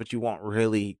experience, but you won't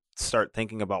really start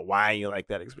thinking about why you like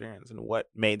that experience and what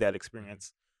made that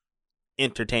experience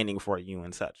entertaining for you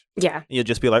and such. Yeah. You'll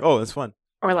just be like, oh, it's fun.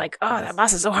 Or like, oh, that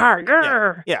boss is so hard.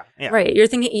 Yeah. Right. You're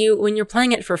thinking when you're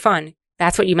playing it for fun.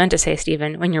 That's what you meant to say,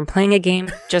 Stephen. When you're playing a game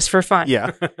just for fun.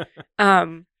 Yeah.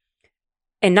 And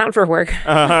not for work.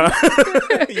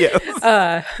 Yes.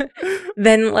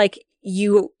 Then like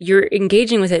you're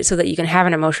engaging with it so that you can have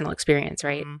an emotional experience,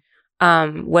 right?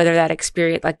 Whether that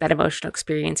experience, like that emotional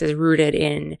experience, is rooted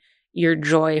in your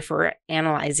joy for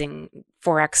analyzing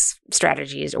 4X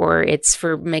strategies, or it's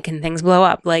for making things blow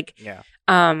up. Like,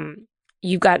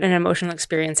 you've got an emotional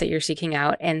experience that you're seeking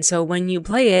out, and so when you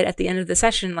play it at the end of the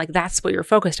session, like that's what you're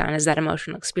focused on, is that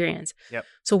emotional experience. Yep.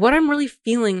 So what I'm really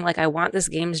feeling like I want this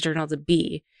games journal to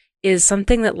be is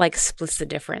something that like splits the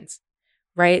difference.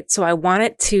 Right. So I want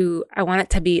it to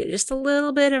be just a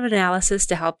little bit of analysis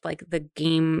to help like the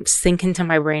game sink into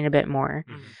my brain a bit more.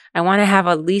 I want to have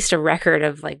at least a record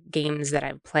of like games that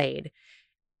I've played,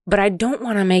 but I don't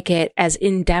want to make it as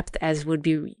in depth as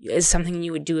something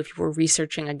you would do if you were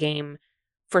researching a game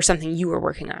for something you were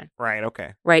working on. Right.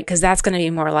 Okay. Right. Because that's going to be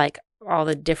more like all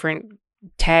the different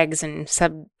tags and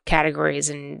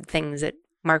subcategories and things that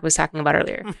Mark was talking about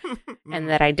earlier, and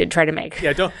that I did try to make.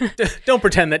 Yeah, don't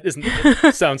pretend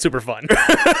that sounds super fun.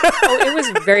 Oh, it was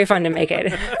very fun to make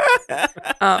it.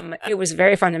 It was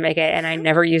very fun to make it, and I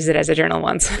never used it as a journal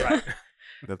once. Right.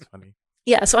 That's funny.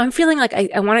 Yeah, so I'm feeling like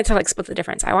I want it to like split the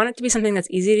difference. I want it to be something that's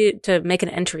easy to make an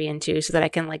entry into so that I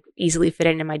can like easily fit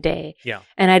into my day. Yeah.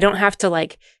 And I don't have to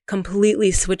like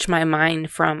completely switch my mind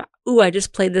from, ooh, I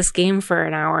just played this game for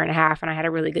an hour and a half and I had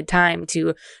a really good time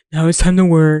to now it's time to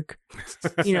work.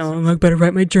 You know, I'm like, better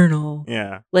write my journal.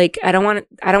 Yeah. Like I don't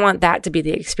want that to be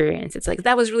the experience. It's like,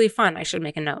 that was really fun. I should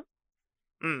make a note.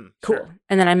 Cool. Sure.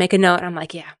 And then I make a note and I'm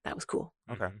like, yeah, that was cool.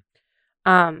 Okay.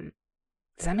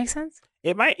 Does that make sense?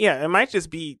 It might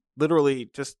just be literally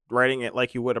just writing it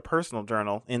like you would a personal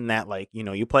journal, in that, like, you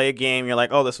know, you play a game, you're like,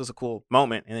 oh, this was a cool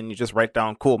moment, and then you just write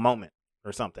down cool moment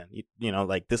or something. You know,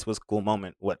 like, this was a cool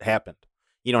moment, what happened.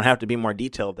 You don't have to be more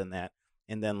detailed than that.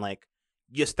 And then, like,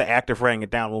 just the act of writing it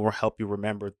down will help you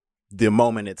remember the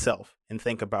moment itself and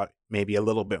think about maybe a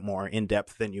little bit more in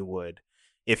depth than you would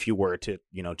if you were to,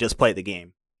 you know, just play the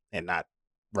game and not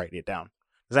write it down.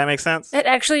 Does that make sense? It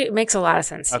actually makes a lot of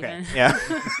sense. Okay. Steven. Yeah.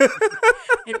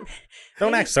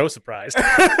 Don't act so surprised. No,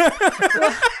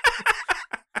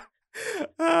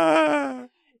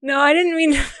 I didn't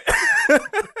mean.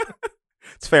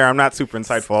 It's fair. I'm not super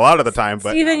insightful a lot of the time,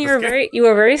 but Steven, you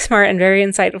were very smart and very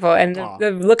insightful, and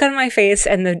the look on my face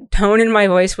and the tone in my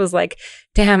voice was like,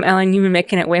 "Damn, Ellen, you've been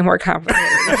making it way more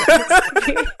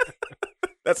complicated."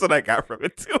 That's what I got from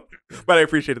it too, but I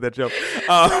appreciated that joke.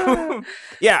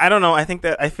 Yeah, I don't know.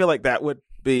 I feel like that would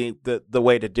be the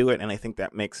way to do it, and I think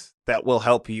that will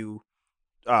help you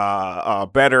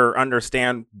better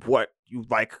understand what you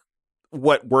like,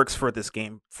 what works for this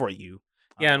game for you.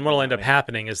 Yeah, and what'll end up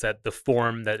happening is that the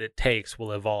form that it takes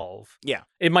will evolve. Yeah.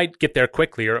 It might get there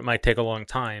quickly or it might take a long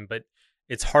time, but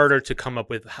it's harder to come up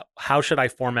with how should I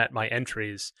format my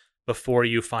entries before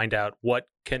you find out what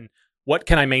can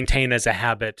I maintain as a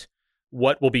habit,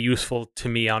 what will be useful to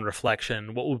me on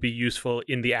reflection, what will be useful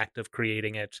in the act of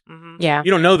creating it. Mm-hmm. Yeah.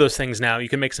 You don't know those things now. You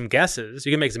can make some guesses.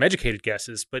 You can make some educated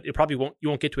guesses, but you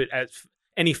won't get to it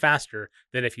any faster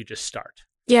than if you just start.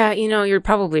 Yeah, you know, you're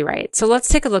probably right. So let's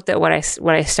take a look at what I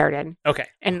started. Okay.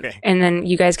 And then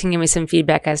you guys can give me some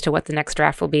feedback as to what the next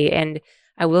draft will be. And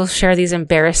I will share these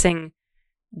embarrassing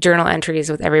journal entries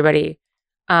with everybody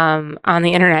on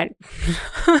the internet.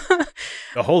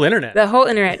 The whole internet. The whole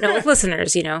internet. No, with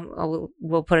listeners, you know,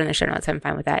 we'll put in the show notes. I'm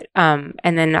fine with that. And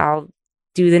then I'll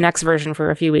do the next version for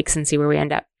a few weeks and see where we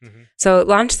end up. Mm-hmm. So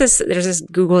launch this. There's this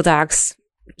Google Docs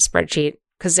spreadsheet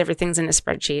because everything's in a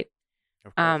spreadsheet.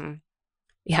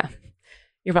 Yeah,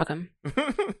 you're welcome.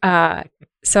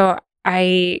 So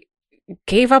I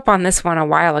gave up on this one a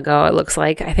while ago. It looks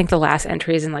like I think the last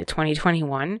entry is in like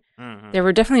 2021. Mm-hmm. There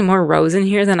were definitely more rows in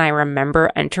here than I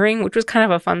remember entering, which was kind of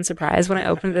a fun surprise when I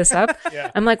opened this up. Yeah.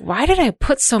 I'm like, why did I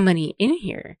put so many in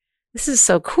here? This is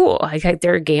so cool. Like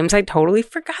there are games I totally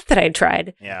forgot that I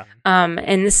tried. Yeah.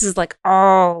 And this is like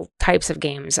all types of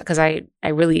games because I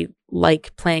really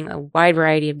like playing a wide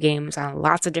variety of games on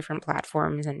lots of different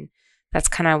platforms, and that's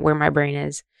kind of where my brain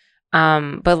is.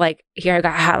 But like here I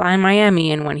got Hotline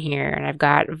Miami in one here, and I've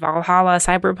got Valhalla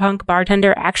Cyberpunk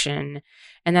Bartender Action,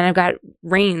 and then I've got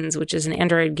Reigns, which is an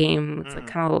Android game. It's like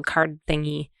kind of a little card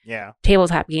thingy. Yeah.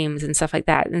 Tabletop games and stuff like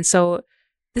that. And so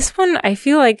this one, I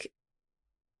feel like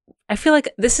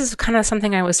this is kind of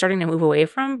something I was starting to move away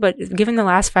from, but given the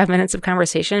last 5 minutes of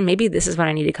conversation, maybe this is what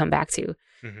I need to come back to.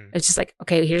 Mm-hmm. It's just like,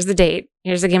 okay, here's the date.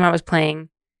 Here's the game I was playing.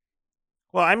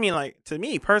 Well, I mean, like, to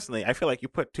me personally, I feel like you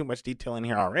put too much detail in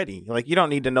here already. Like, you don't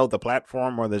need to know the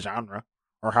platform or the genre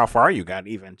or how far you got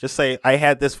even. Just say, I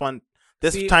had this fun.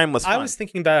 This time was fun. I was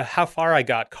thinking about how far I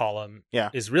got column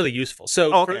is really useful.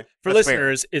 So for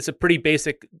listeners, it's a pretty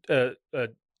basic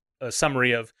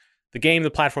summary of the game,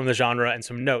 the platform, the genre, and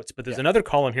some notes. But there's another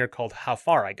column here called how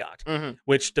far I got,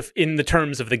 which in the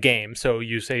terms of the game. So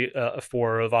you say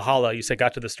for Valhalla, you say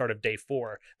got to the start of day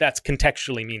 4. That's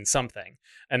contextually means something.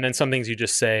 And then some things you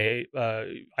just say,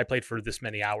 I played for this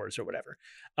many hours or whatever.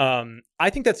 I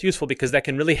think that's useful because that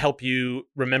can really help you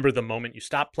remember the moment you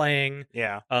stop playing.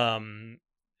 Yeah.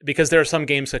 Because there are some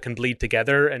games that can bleed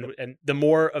together. And the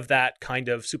more of that kind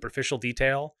of superficial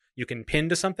detail you can pin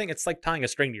to something, it's like tying a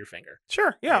string to your finger.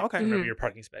 Sure. Yeah. Right? Okay. Remember your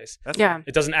parking space.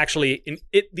 It doesn't actually.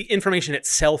 The information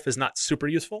itself is not super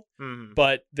useful,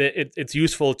 but it's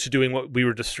useful to doing what we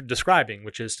were describing,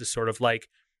 which is to sort of like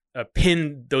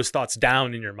pin those thoughts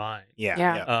down in your mind.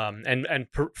 Yeah. And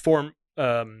form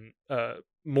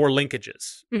more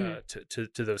linkages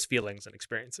to those feelings and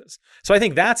experiences. So I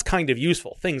think that's kind of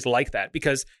useful. Things like that,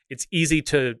 because it's easy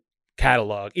to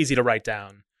catalog, easy to write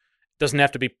down. Doesn't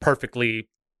have to be perfectly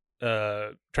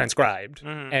transcribed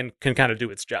and can kind of do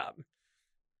its job.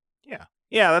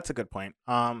 Yeah, that's a good point.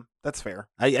 That's fair.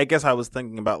 I guess I was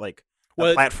thinking about like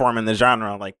Well, platform in the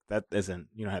genre, like that isn't.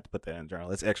 You don't have to put that in the genre.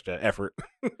 It's extra effort.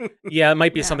 yeah, it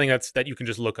might be Yeah. something that you can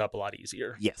just look up a lot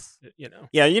easier. Yes. You know.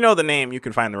 Yeah, you know the name. You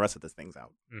can find the rest of the things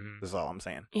out. Mhm. That's all I'm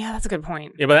saying. Yeah, that's a good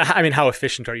point. Yeah, but I mean, how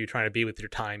efficient are you trying to be with your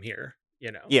time here?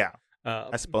 You know. Yeah, Um,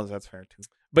 I suppose that's fair too.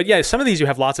 But yeah, some of these you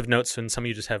have lots of notes, and some of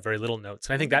you just have very little notes,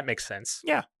 and I think that makes sense.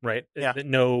 Yeah. Right. Yeah.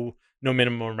 No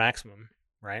minimum or maximum.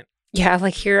 Right. Yeah,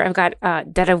 like here I've got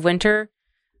Dead of Winter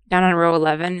down on row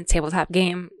 11, a tabletop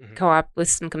game, Mhm. co-op with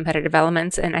some competitive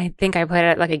elements. And I think I played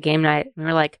it like a game night. We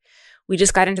were like, we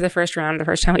just got into the first round the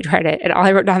first time we tried it. And all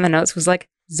I wrote down in the notes was like,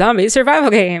 zombie survival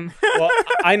game. Well,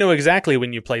 I know exactly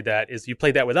when you played that. Is you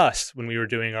played that with us when we were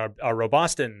doing our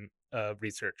Roboston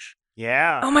research.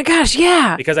 Yeah. Oh my gosh,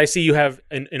 yeah. Because I see you have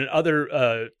in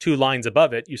other 2 lines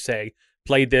above it, you say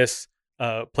played this,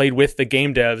 played with the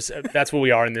game devs. That's what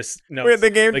we are in this. No, We're the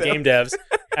game game devs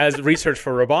as research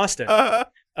for Roboston,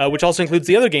 which also includes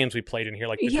the other games we played in here,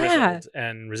 like the Yeah. Grizzled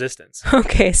and Resistance.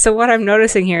 Okay, so what I'm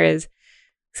noticing here is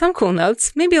some cool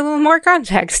notes, maybe a little more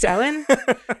context, Ellen.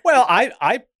 Well,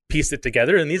 I pieced it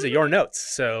together, and these are your notes,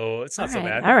 so it's not so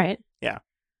bad. All right. Yeah.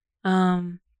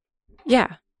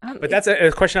 Yeah. But that's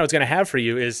a question I was going to have for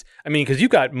you is, I mean, because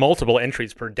you've got multiple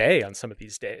entries per day on some of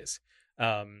these days.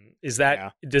 Is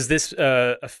that is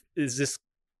this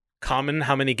common?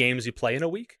 How many games you play in a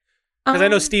week? Because I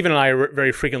know Steven and I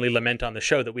very frequently lament on the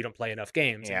show that we don't play enough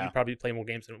games. Yeah. And you probably play more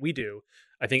games than we do.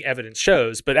 I think evidence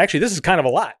shows. But actually, this is kind of a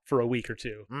lot for a week or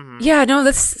two. Mm-hmm. Yeah, no,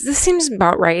 this seems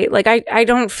about right. Like I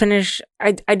don't finish.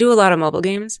 I do a lot of mobile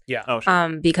games. Yeah. Oh,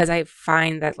 sure. Because I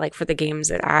find that like for the games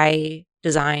that I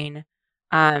design,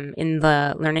 in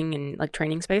the learning and like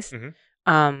training space,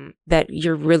 that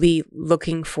you're really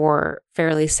looking for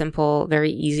fairly simple, very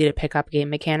easy to pick up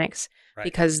game mechanics. Right.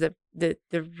 Because the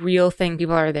real thing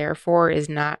people are there for is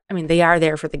not. I mean, they are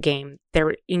there for the game.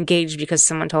 They're engaged because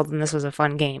someone told them this was a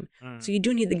fun game. Mm-hmm. So you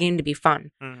do need the game to be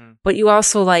fun. Mm-hmm. But you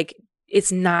also like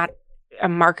it's not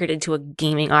marketed to a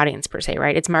gaming audience per se,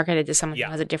 right? It's marketed to someone Yeah.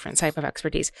 who has a different type of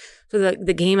expertise. So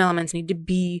the game elements need to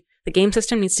be, the game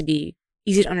system needs to be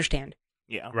easy to understand.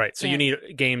 Yeah. Right. So Yeah. you need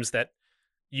games that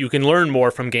you can learn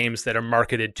more from games that are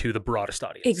marketed to the broadest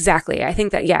audience. Exactly. I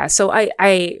think that, yeah. So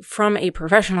I from a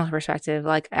professional perspective,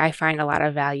 like I find a lot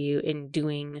of value in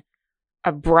doing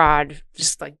a broad,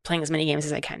 just like playing as many games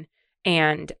as I can.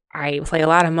 And I play a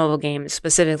lot of mobile games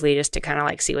specifically just to kind of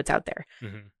like see what's out there.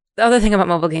 Mhm. The other thing about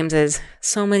mobile games is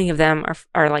so many of them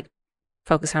are like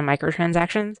focused on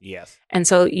microtransactions. Yes. And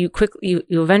so you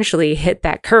eventually hit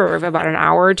that curve about an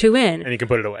hour or two in And you can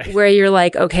put it away. where you're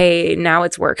like, okay, now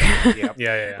it's work. Yep.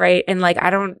 Yeah. Right. And like, I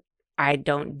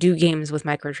don't do games with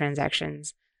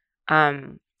microtransactions. I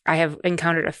have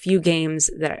encountered a few games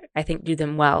that I think do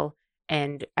them well,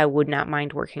 and I would not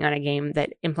mind working on a game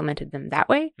that implemented them that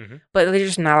way. Mhm. But there's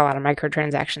just not a lot of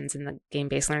microtransactions in the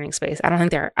game-based learning space. I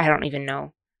don't even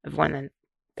know of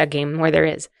a game where there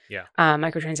is. Yeah.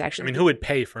 Microtransactions. I mean, who would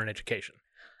pay for an education?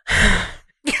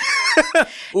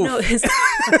 No,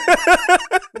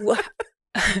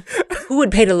 who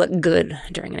would pay to look good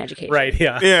during an education? Right.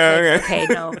 Yeah. Yeah. Like, Okay.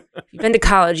 okay, no. If you've been to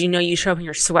college, you know you show up in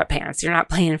your sweatpants. You're not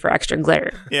paying for extra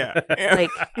glitter. Yeah. Yeah.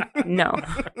 Like, no.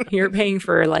 You're paying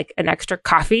for like an extra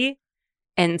coffee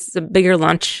and it's a bigger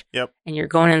lunch. Yep. And you're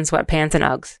going in sweatpants and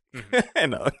Uggs.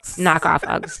 No. Knockoff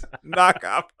Uggs. Knock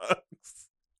off.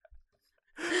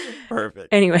 Perfect.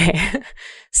 Anyway,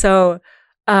 so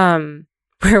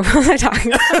where was I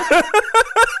talking about?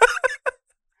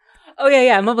 Oh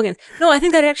yeah, mobile games. No, I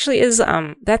think that actually is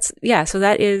so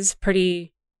that is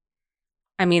pretty.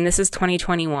 I mean, this is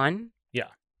 2021. Yeah.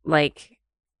 Like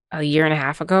a year and a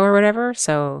half ago or whatever.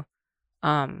 So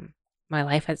my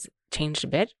life has changed a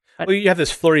bit. But Well, you have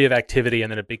this flurry of activity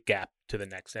and then a big gap to the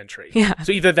next entry. yeah.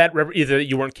 So either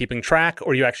you weren't keeping track,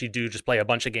 or you actually do just play a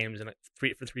bunch of games for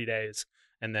 3 days,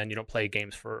 and then you don't play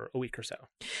games for a week or so.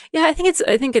 Yeah, I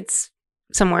think it's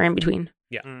somewhere in between.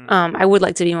 Yeah. I would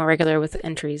like to be more regular with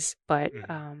entries, but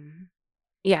Mhm.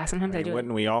 yeah, sometimes I do.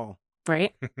 Wouldn't we all?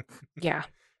 Right? Yeah.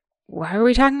 Why are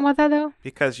we talking about that though?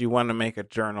 Because you want to make a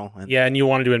journal. And Yeah, and you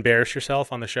wanted to embarrass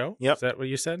yourself on the show? Yep. Is that what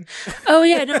you said? Oh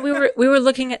yeah, no, we were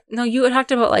looking at you had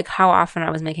talked about like how often I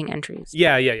was making entries.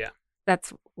 Yeah.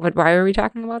 That's why are we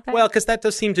talking about that? Well, because that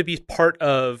does seem to be part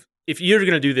of, if you're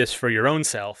going to do this for your own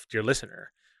self, dear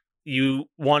listener, you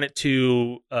want it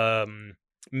to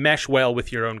mesh well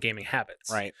with your own gaming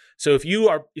habits. right. So if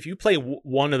you play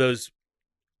one of those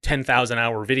 10,000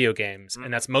 hour video games,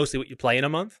 and that's mostly what you play in a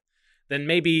month, then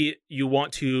maybe you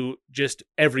want to just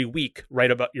every week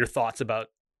write about your thoughts about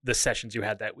the sessions you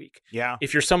had that week. Yeah.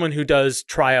 If you're someone who does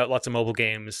try out lots of mobile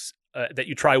games that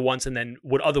you try once and then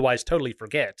would otherwise totally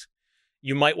forget,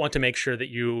 you might want to make sure that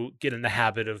you get in the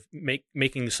habit of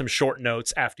making some short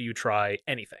notes after you try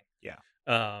anything. Yeah.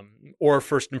 Or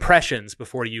first impressions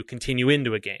before you continue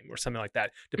into a game or something like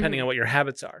that, depending on what your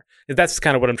habits are. And that's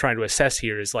kind of what I'm trying to assess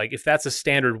here is like, if that's a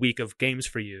standard week of games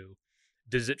for you,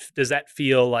 does that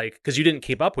feel like, because you didn't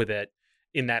keep up with it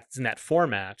in that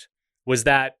format, was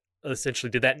that essentially,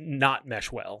 did that not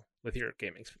mesh well with your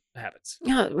gaming habits?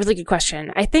 Yeah, really good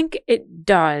question. I think it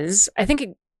does. I think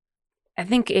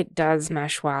it does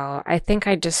mesh well. I think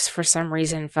I just, for some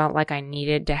reason, felt like I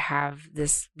needed to have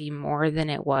this be more than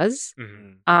it was.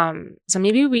 Mm-hmm. So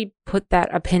maybe we put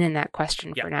a pin in that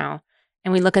question for now,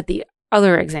 and we look at the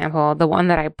other example, the one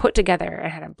that I put together. I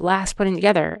had a blast putting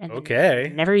together,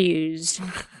 and never used.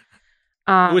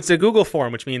 It's a Google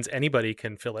form, which means anybody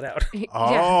can fill it out.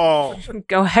 Oh,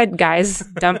 go ahead, guys,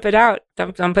 dump it out.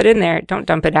 Dump it in there. Don't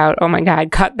dump it out. Oh my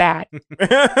God, cut that.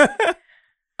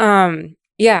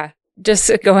 Yeah.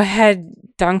 Just go ahead,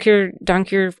 dunk your.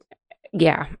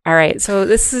 Yeah. All right. So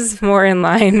this is more in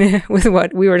line with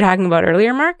what we were talking about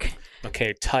earlier, Mark.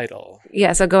 Okay. Title.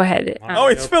 Yeah. So go ahead.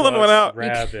 He's filling one out.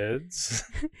 Rabbids.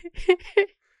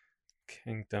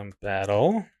 Kingdom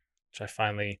Battle, which I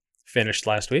finally finished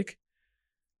last week.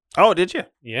 Oh, did you?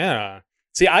 Yeah.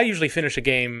 See, I usually finish a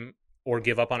game or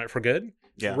give up on it for good.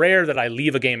 It's rare that I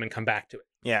leave a game and come back to it.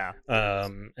 Yeah.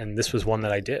 And this was one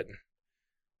that I did.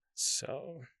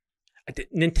 So,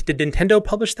 did Nintendo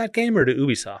publish that game or did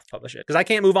Ubisoft publish it? Because I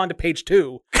can't move on to page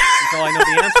 2 until I know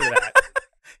the answer to that.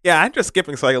 Yeah, I'm just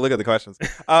skipping so I can look at the questions.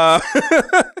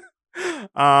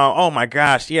 Oh my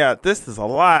gosh, yeah, this is a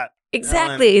lot.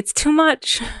 Exactly, Ellen. It's too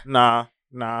much. Nah,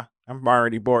 I'm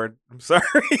already bored. I'm sorry.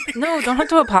 No, don't have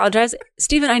to apologize.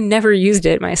 Steven, I never used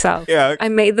it myself. Yeah. I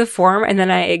made the form and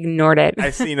then I ignored it. I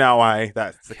see now why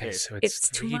that's the case. So it's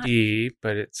too 3D,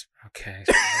 but it's okay.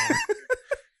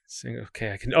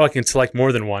 Okay, I can select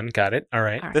more than one. Got it. All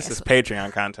right. This is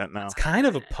Patreon content now. It's kind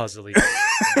of a puzzly.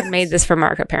 I made this for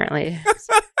Mark, apparently.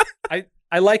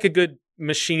 I like a good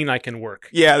machine I can work.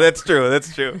 Yeah, that's true.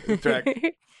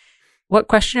 What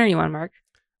question are you on, Mark?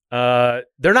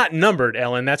 They're not numbered,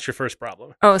 Ellen. That's your first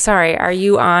problem. Oh, sorry. Are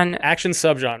you on action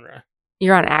subgenre?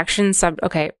 You're on action sub.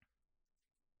 Okay.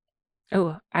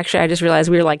 Oh, actually, I just realized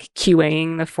we were like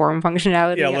QAing the form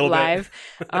functionality live.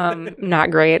 Not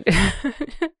great.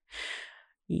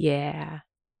 Yeah.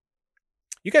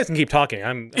 You guys can keep talking.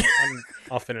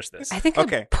 I'll finish this. I think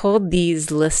I pulled these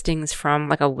listings from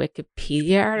like a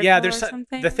Wikipedia article. Yeah, there's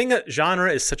something. The thing that genre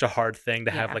is such a hard thing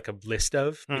to have like a list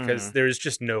of because there's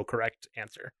just no correct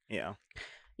answer. Yeah.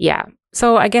 Yeah.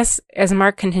 So I guess as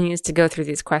Mark continues to go through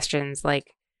these questions,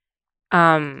 like,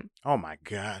 oh my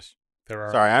gosh.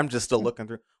 Sorry, I'm just still looking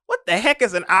through. What the heck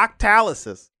is an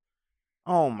octalysis?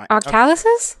 Oh my.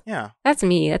 Octalysis? Okay. Yeah. That's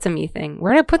me. That's a me thing.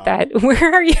 Where did I put that?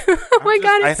 Where are you? Oh my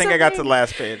God. I think I got to the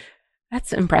last page.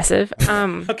 That's impressive.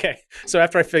 Okay. So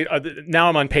after I figured, now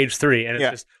I'm on page 3 and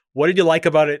it's just, what did you like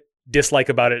about it, dislike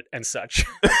about it, and such?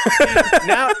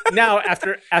 now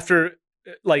after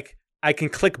like, I can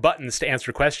click buttons to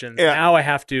answer questions. Yeah. Now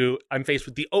I'm faced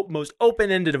with the most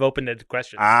open-ended of open-ended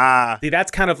questions. See,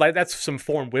 that's kind of like, that's some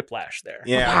form whiplash there.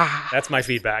 Yeah. That's my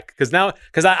feedback. Because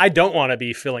I don't want to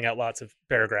be filling out lots of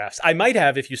paragraphs. I might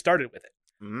have if you started with it.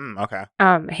 Okay.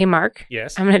 Hey, Mark.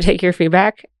 Yes? I'm going to take your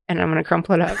feedback and I'm going to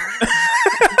crumple it up.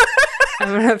 I'm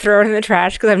going to throw it in the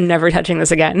trash because I'm never touching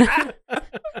this again.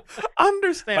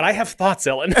 Understand. But I have thoughts,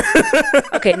 Ellen.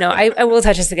 Okay, no, I will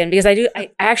touch this again because I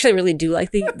actually really do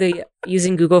like the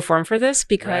using Google Form for this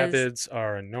because Rabbids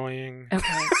are annoying.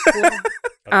 Okay, cool.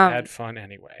 But I had fun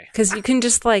anyway. Because you can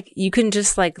just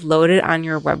load it on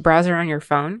your web browser on your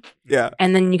phone. Yeah.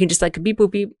 And then you can just like beep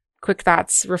boop beep, quick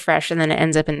thoughts, refresh, and then it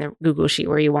ends up in the Google sheet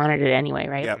where you wanted it anyway,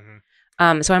 right?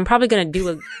 Yeah. So I'm probably gonna do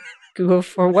a Google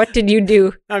Form. What did you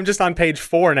do? I'm just on page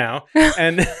 4 now,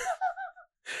 and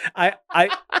I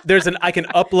can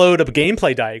upload a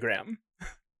gameplay diagram.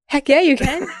 Heck yeah, you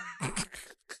can.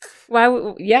 Why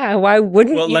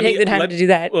wouldn't you take the time to do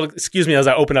that? Well, excuse me as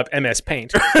I open up MS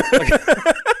Paint.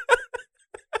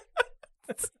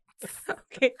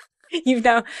 Okay, you've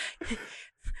now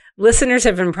listeners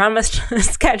have been promised a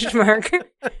sketch, Mark.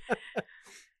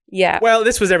 Yeah. Well,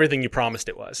 this was everything you promised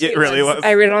it was. It really was.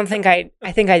 I really don't think I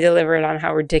think I delivered on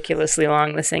how ridiculously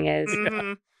long this thing is.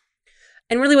 Mm-hmm.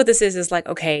 And really what this is like,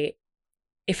 okay,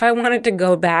 if I wanted to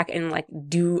go back and like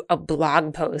do a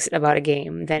blog post about a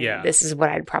game, then this is what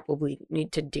I'd probably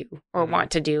need to do or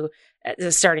want to do as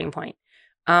a starting point.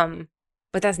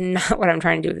 But that's not what I'm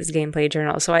trying to do with this gameplay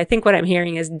journal. So I think what I'm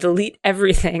hearing is delete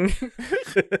everything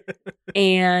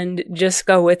and just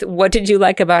go with what did you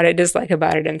like about it, dislike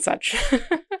about it, and such.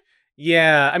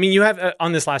 Yeah, I mean, you have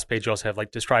on this last page, you also have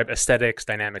like describe aesthetics,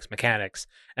 dynamics, mechanics,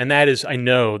 and that is, I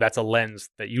know that's a lens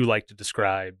that you like to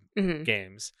describe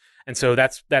games, and so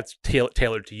that's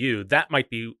tailored to you. That might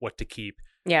be what to keep.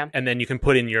 Yeah, and then you can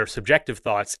put in your subjective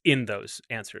thoughts in those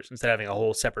answers instead of having a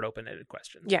whole separate open-ended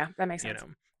question. Yeah, that makes sense.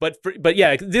 But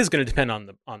yeah, it is going to depend on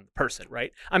the person,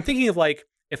 right? I'm thinking of like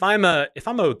if I'm a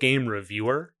game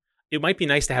reviewer, it might be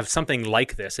nice to have something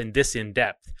like this and this in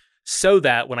depth, so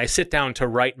that when I sit down to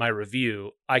write my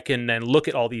review, I can then look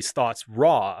at all these thoughts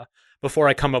raw before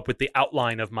I come up with the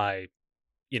outline of my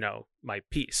my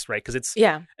piece, right? Because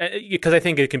I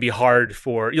think it can be hard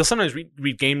you'll sometimes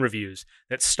read game reviews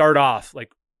that start off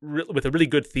like with a really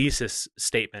good thesis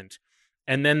statement,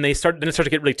 and then it starts to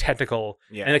get really technical,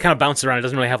 and it kind of bounces around. It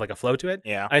doesn't really have like a flow to it.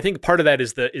 Yeah, I think part of that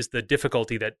is the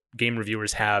difficulty that game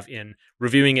reviewers have in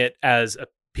reviewing it as a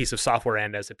piece of software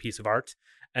and as a piece of art,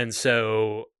 and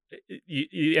so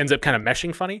it ends up kind of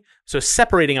meshing funny. So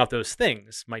separating out those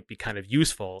things might be kind of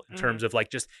useful in terms of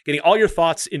like just getting all your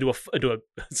thoughts into a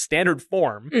standard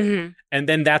form, and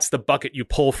then that's the bucket you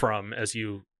pull from as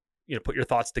you put your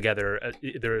thoughts together,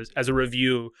 either as a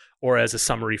review or as a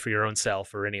summary for your own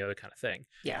self or any other kind of thing.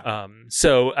 Yeah.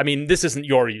 So I mean, this isn't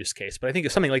your use case, but I think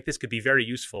something like this could be very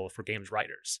useful for games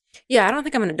writers. Yeah, I don't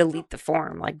think I'm going to delete the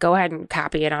form. Like, go ahead and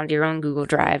copy it onto your own Google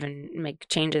Drive and make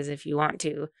changes if you want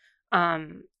to.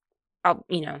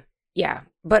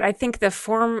 But I think the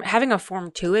form, having a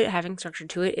form to it, having structure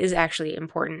to it is actually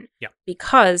important. Yeah.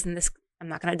 Because, and this, I'm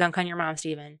not going to dunk on your mom,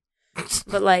 Steven,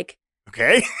 but like,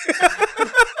 okay.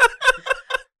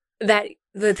 that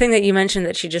the thing that you mentioned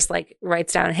that she just like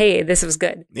writes down, hey, this was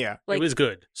good. Yeah. Like, it was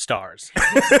good. Stars.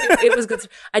 it was good.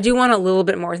 I do want a little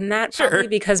bit more than that, Sure. probably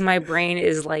because my brain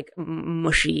is like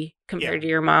mushy compared to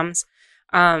your mom's.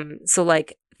 So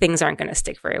like, things aren't going to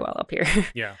stick very well up here.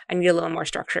 Yeah. I need a little more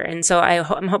structure. And so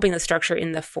I'm hoping the structure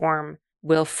in the form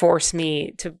will force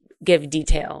me to give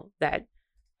detail that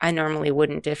I normally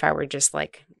wouldn't if I were just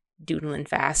like doodling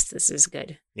fast. This is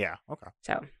good. Yeah. Okay.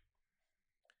 So.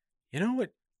 You know what?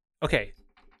 Okay.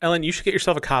 Ellen, you should get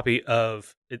yourself a copy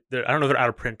of it. I don't know if they're out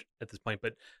of print at this point,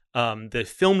 but the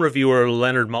film reviewer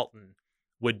Leonard Maltin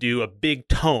would do a big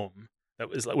tome that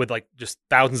was with like just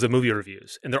thousands of movie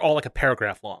reviews, and they're all like a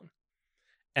paragraph long.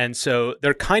 And so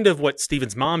they're kind of what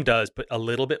Steven's mom does, but a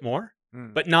little bit more,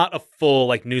 but not a full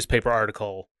like newspaper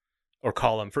article or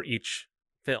column for each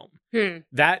film.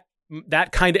 That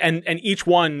kind of, and each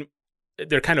one,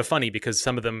 they're kind of funny because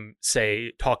some of them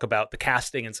talk about the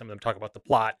casting and some of them talk about the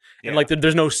plot. And like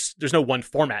there's no one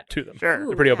format to them. Sure.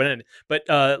 They're pretty open-ended. But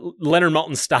Leonard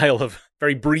Maltin's style of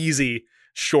very breezy,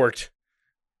 short,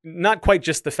 not quite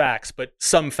just the facts, but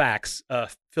some facts,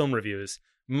 film reviews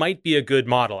might be a good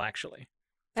model, actually.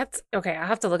 That's okay. I'll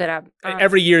have to look it up.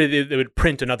 Every year they would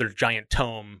print another giant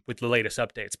tome with the latest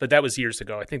updates, but that was years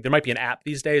ago. I think there might be an app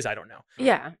these days. I don't know.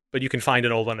 Yeah. But you can find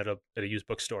an old one at a used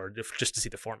bookstore just to see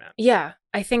the format. Yeah.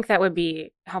 I think that would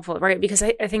be helpful, right? Because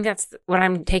I think that's what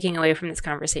I'm taking away from this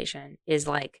conversation is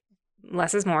like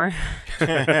less is more.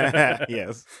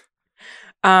 Yes.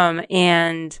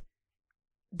 And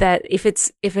that if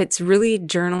it's really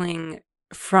journaling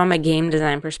from a game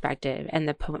design perspective, and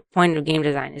the point of game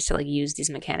design is to like use these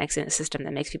mechanics in a system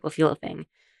that makes people feel a thing,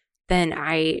 then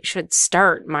I should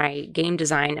start my game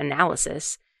design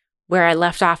analysis where I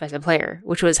left off as a player,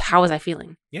 which was how was I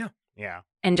feeling? Yeah.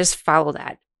 And just follow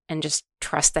that and just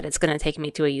trust that it's going to take me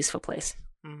to a useful place.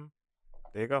 Mm-hmm.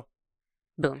 There you go.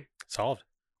 Boom. Solved.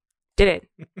 Did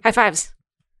it. High fives.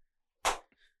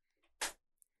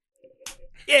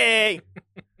 Yay!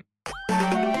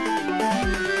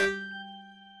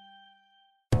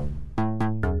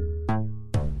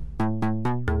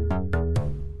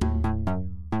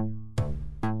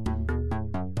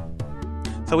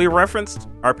 So we referenced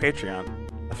our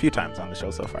Patreon a few times on the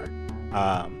show so far.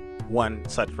 One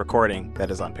such recording that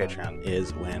is on Patreon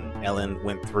is when Ellen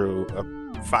went through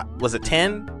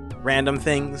 10 random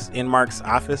things in Mark's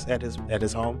office at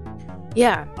his home.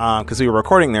 Yeah. Because we were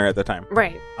recording there at the time.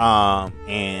 Right.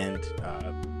 And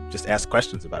just asked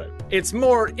questions about it. It's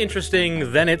more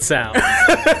interesting than it sounds.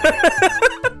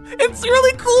 It's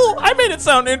really cool. I made it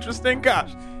sound interesting.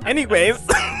 Gosh. Anyways,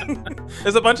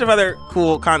 there's a bunch of other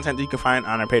cool content that you can find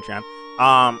on our Patreon.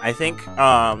 I think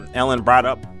Ellen brought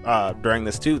up during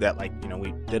this too that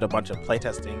we did a bunch of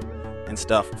playtesting and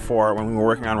stuff for when we were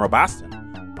working on Roboston.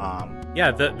 Yeah,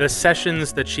 the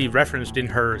sessions that she referenced in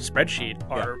her spreadsheet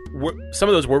some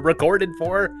of those were recorded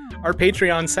for our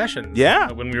Patreon sessions.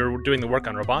 Yeah, when we were doing the work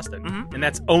on Roboston, and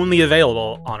that's only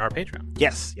available on our Patreon.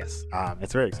 Yes.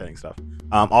 It's very exciting stuff.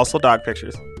 Also, dog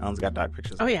pictures. Ellen's got dog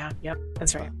pictures. Oh yeah, yep,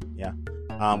 that's right. Yeah.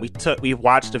 We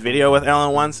watched a video with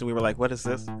Ellen once, and we were like, "What is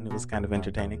this?" And it was kind of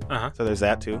entertaining. So there's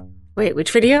that too. Wait,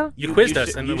 which video? You quizzed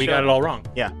us, and we got it all wrong.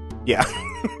 Yeah.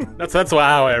 That's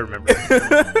how I remember.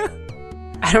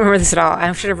 I don't remember this at all.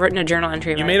 I should have written a journal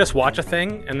entry. You made us watch a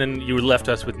thing, and then you left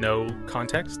us with no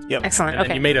context. Yep. Excellent. And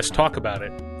then you made us talk about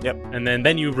it. Yep. And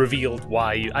then you revealed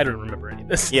why I don't remember any of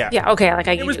this. Yeah. Yeah. Okay.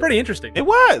 It was pretty interesting. It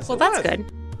was. Well, that's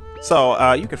good.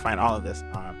 So you can find all of this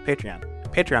on Patreon.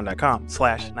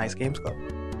 Patreon.com/NiceGamesClub.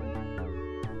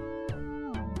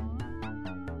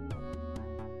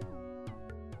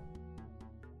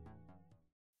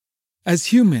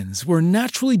 As humans, we're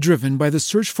naturally driven by the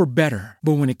search for better.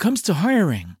 But when it comes to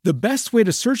hiring, the best way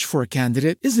to search for a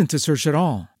candidate isn't to search at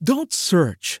all. Don't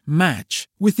search, match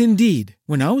with Indeed.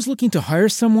 When I was looking to hire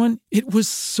someone, it was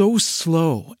so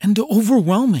slow and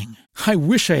overwhelming. I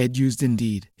wish I had used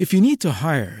Indeed. If you need to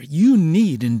hire, you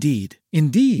need Indeed.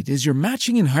 Indeed is your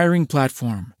matching and hiring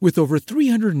platform with over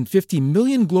 350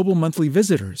 million global monthly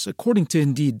visitors, according to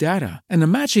Indeed data, and a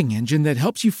matching engine that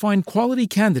helps you find quality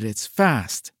candidates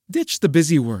fast. Ditch the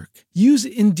busy work. Use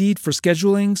Indeed for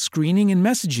scheduling, screening, and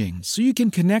messaging so you can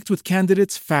connect with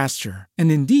candidates faster. And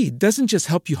Indeed doesn't just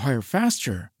help you hire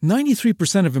faster.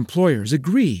 93% of employers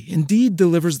agree Indeed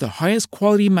delivers the highest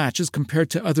quality matches compared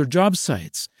to other job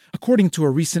sites, according to a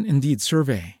recent Indeed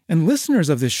survey. And listeners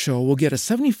of this show will get a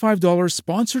 $75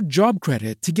 sponsored job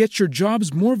credit to get your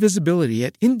jobs more visibility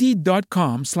at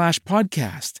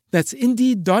Indeed.com/podcast. That's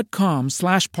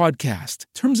Indeed.com/podcast.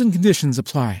 Terms and conditions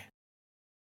apply.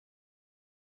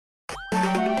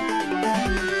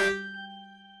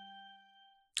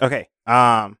 Okay.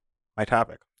 My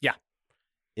topic. Yeah.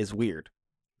 Is weird.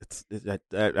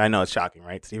 I know it's shocking,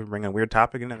 right? Stephen bringing a weird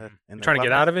topic into the. Trying to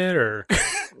get out of it, or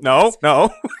no.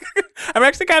 I'm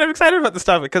actually kind of excited about this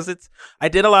topic because I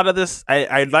did a lot of this.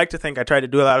 I'd like to think I tried to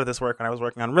do a lot of this work when I was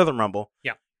working on Rhythm Rumble.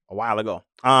 Yeah. A while ago.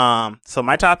 So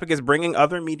my topic is bringing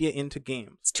other media into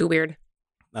games. It's too weird.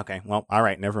 Okay. Well, all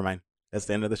right. Never mind. That's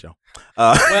the end of the show.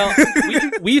 Well,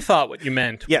 we thought what you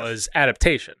meant was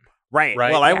adaptation. Right.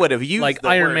 Right. Well, I would have used like the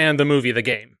Iron word. Man, the movie, the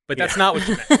game, but that's not what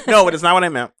you meant. No, it is not what I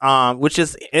meant. Which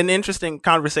is an interesting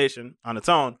conversation on its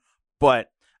own.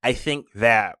 But I think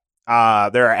that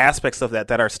there are aspects of that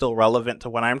are still relevant to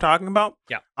what I'm talking about.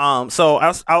 Yeah. So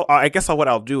I guess what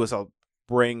I'll do is I'll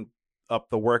bring up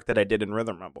the work that I did in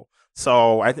Rhythm Rumble.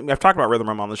 So I think I've talked about Rhythm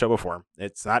Rumble on the show before.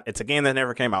 It's a game that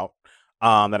never came out.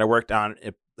 That I worked on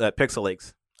at Pixel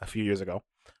Lakes a few years ago.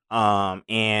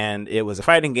 And it was a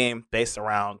fighting game based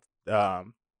around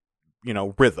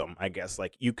rhythm, I guess.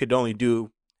 Like you could only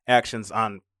do actions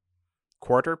on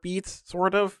quarter beats,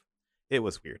 sort of. It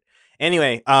was weird.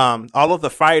 Anyway, all of the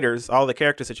fighters, all the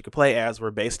characters that you could play as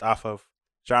were based off of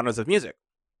genres of music.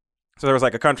 So there was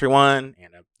like a country one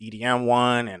and a EDM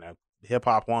one and a hip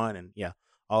hop one and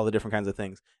all the different kinds of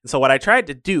things. And so what I tried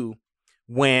to do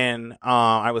when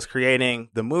I was creating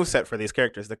the moveset for these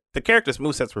characters, the characters'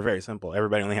 movesets were very simple.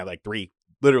 Everybody only had like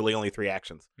literally only three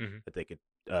actions that they could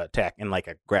attack, and like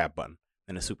a grab button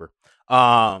and a super.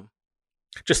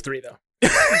 Just three though.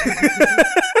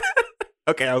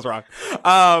 Okay, I was wrong.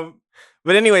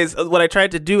 But anyways, what I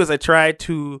tried to do is I tried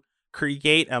to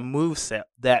create a moveset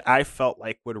that I felt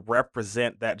like would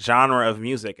represent that genre of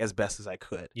music as best as I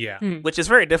could. Yeah. Which is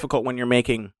very difficult when you're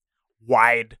making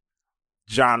wide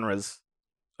genres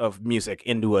of music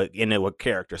into a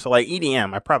character. So like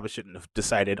EDM, I probably shouldn't have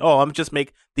decided, I'm just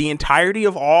make the entirety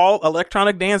of all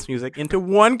electronic dance music into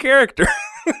one character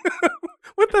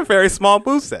with a very small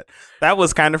moveset. That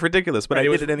was kind of ridiculous, but I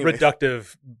did it anyway.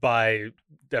 Reductive by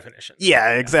definition.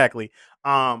 Yeah, exactly.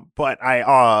 But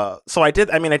I tried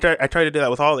to do that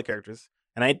with all the characters,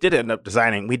 and I did end up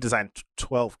we designed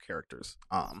 12 characters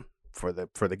for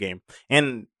the game.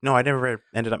 And no, I never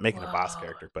ended up making a boss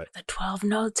character, but the 12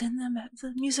 notes in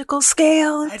the musical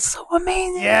scale, it's so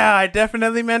amazing. Yeah, I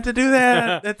definitely meant to do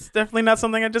that. That's definitely not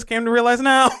something I just came to realize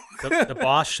now. The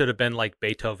boss should have been like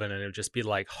Beethoven, and it would just be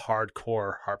like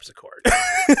hardcore harpsichord.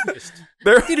 Just,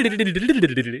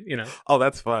 Oh,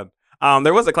 that's fun.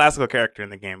 There was a classical character in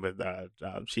the game, but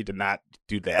she did not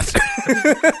do that.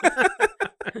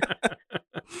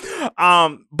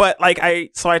 But like I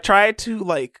tried to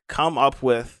like come up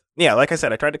with like I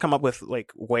said, I tried to come up with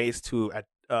like ways to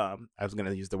I was going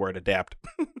to use the word adapt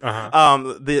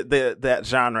that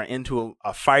genre into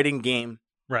a fighting game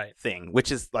thing,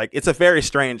 which is like it's a very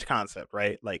strange concept,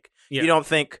 right? Like you don't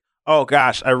think, oh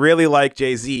gosh, I really like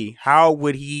Jay-Z, how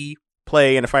would he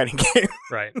play in a fighting game?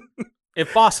 Right.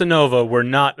 If bossa nova were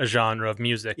not a genre of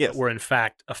music, yes, but were in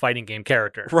fact a fighting game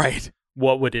character, right?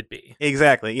 what would it be?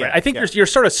 Exactly. Yeah. Right? I think you're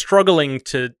sort of struggling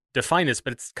to define this,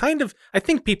 but it's kind of, I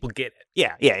think people get it.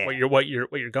 Yeah. What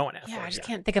you're going at. I just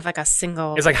can't think of like a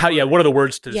single. It's like what are the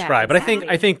words to describe? But exactly.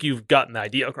 I think you've gotten the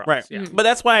idea across. Right. Yeah. But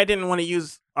that's why I didn't want to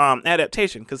use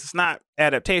adaptation, because it's not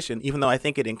adaptation, even though I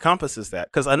think it encompasses that.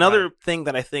 Because another thing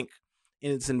that I think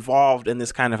is involved in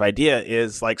this kind of idea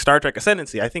is like Star Trek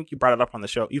Ascendancy. I think you brought it up on the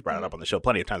show. You've brought it up on the show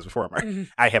plenty of times before, Mark.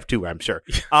 I have too, I'm sure.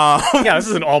 Yeah, this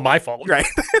isn't all my fault. Right.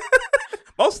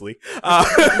 Mostly.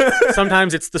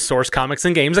 Sometimes it's the Source Comics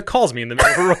and Games that calls me in the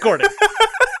middle of a recording.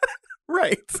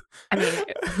 Right. I mean,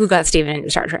 who got Steven into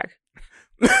Star Trek?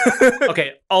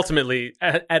 Okay, ultimately,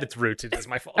 at its roots, it is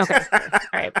my fault. Okay. All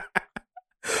right.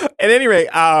 At any rate,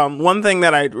 one thing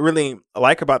that I really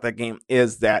like about that game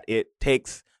is that it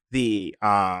takes the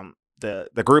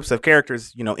groups of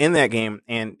characters, in that game,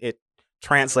 and it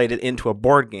translated into a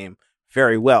board game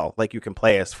very well. Like, you can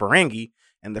play as Ferengi,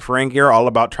 and the Ferengi are all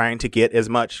about trying to get as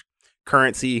much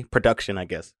currency production, I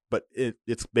guess, but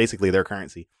it's basically their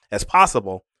currency as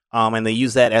possible. And they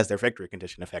use that as their victory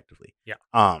condition effectively.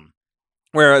 Yeah.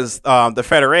 Whereas the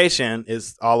Federation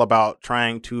is all about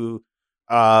trying to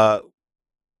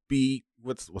be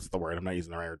what's the word? I'm not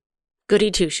using the right word.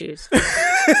 Goody two shoes.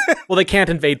 Well, they can't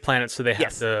invade planets, so they have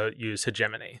Yes. to use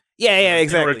hegemony. Yeah,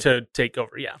 exactly. In order to take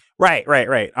over, yeah.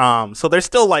 Right. So they're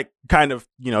still like kind of,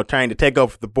 trying to take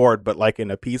over the board, but like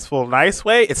in a peaceful, nice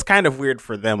way. It's kind of weird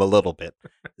for them a little bit,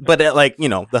 but Right,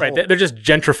 they're just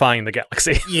gentrifying the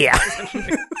galaxy. Yeah.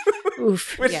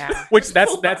 Oof. Which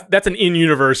that's an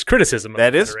in-universe criticism. Of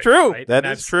That the is Federation, true. right? That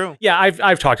And is true. Yeah,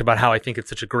 I've talked about how I think it's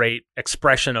such a great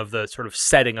expression of the sort of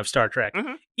setting of Star Trek,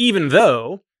 Mhm. even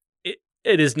though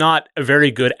it is not a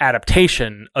very good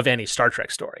adaptation of any Star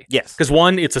Trek story. Yes. Because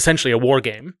one, it's essentially a war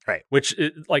game, Right. Which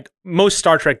like most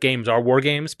Star Trek games are war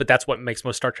games, but that's what makes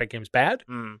most Star Trek games bad.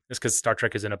 Is because Star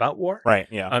Trek isn't about war, Right.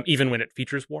 Yeah. even when it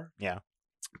features war. Yeah.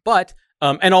 But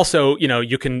and also,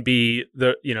 you can be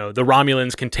the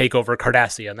Romulans can take over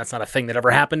Cardassia, and that's not a thing that ever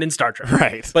happened in Star Trek.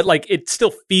 Right. But like, it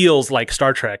still feels like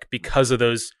Star Trek because of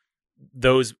those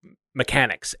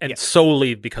mechanics, and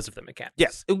solely because of the mechanics.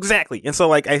 Yes, exactly. And so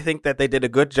like I think that they did a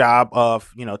good job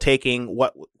of, taking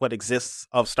what exists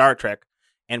of Star Trek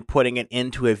and putting it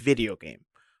into a video game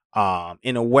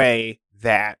in a way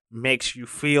that makes you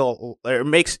feel, or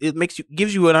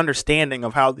gives you an understanding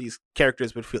of how these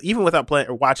characters would feel. Even without playing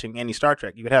or watching any Star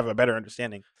Trek, you would have a better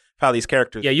understanding of how these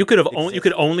characters. Yeah, you could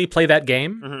only play that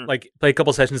game, Mhm. like play a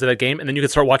couple sessions of that game, and then you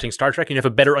could start watching Star Trek, and you have a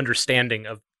better understanding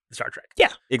of Star Trek.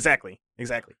 Yeah, exactly.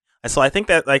 So I think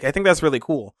that's really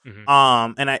cool.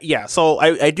 Mhm. And so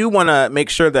I do want to make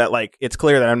sure that like it's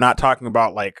clear that I'm not talking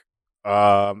about like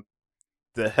the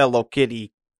Hello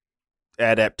Kitty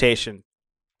adaptation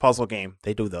puzzle game.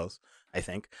 They do those, I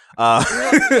think.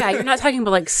 You're not talking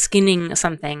about like skinning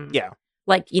something. Yeah.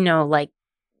 Like, is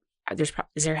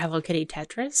there Hello Kitty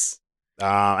Tetris?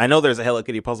 I know there's a Hello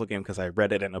Kitty puzzle game because I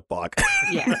read it in a book.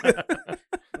 Yeah.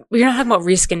 You're not talking about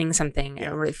reskinning something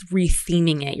Yeah. or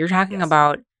retheming it. You're talking Yes.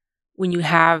 about when you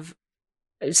have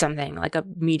something like a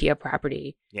media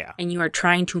property Yeah. and you are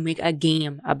trying to make a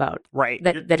game about Right.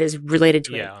 that is related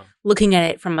to it. Yeah. Looking at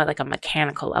it from a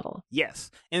mechanical level. Yes.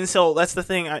 And so that's the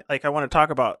thing I want to talk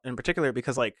about in particular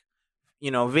because like,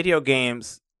 video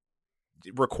games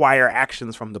require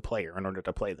actions from the player in order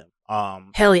to play them.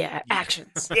 Hell yeah,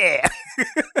 actions. Yeah.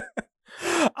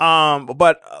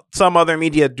 But some other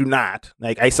media do not.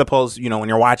 Like I suppose, when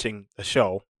you're watching a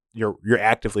show, you're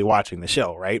actively watching the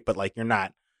show, right? But like you're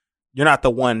not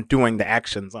the one doing the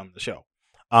actions on the show.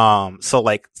 So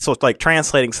it's like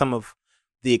translating some of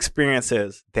the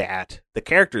experiences that the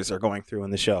characters are going through in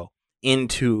the show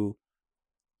into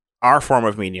our form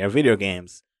of media, video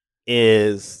games,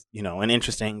 is, an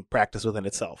interesting practice within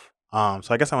itself. So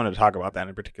I guess I wanted to talk about that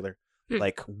in particular.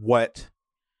 Like what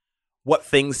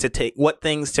things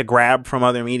to grab from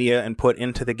other media and put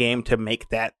into the game to make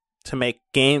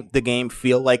the game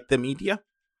feel like the media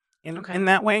in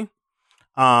that way.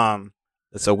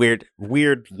 It's a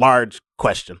weird, large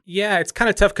question. Yeah, it's kind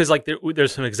of tough because like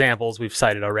there's some examples we've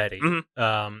cited already,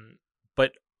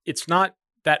 but it's not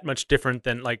that much different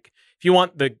than like if you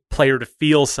want the player to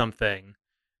feel something,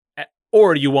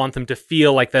 or you want them to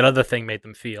feel like that other thing made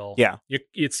them feel. Yeah,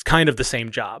 it's kind of the same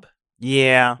job.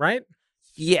 Yeah. Right.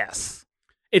 Yes.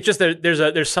 It's just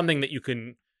there's something that you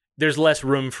can. There's less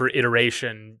room for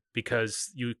iteration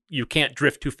because you can't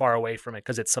drift too far away from it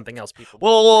because it's something else people do.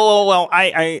 Well,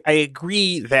 I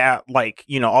agree that like,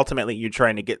 ultimately you're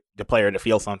trying to get the player to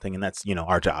feel something and that's,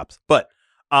 our jobs. But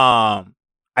I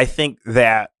think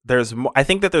that there's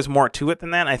more to it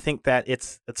than that. I think that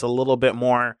it's a little bit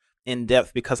more in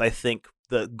depth because I think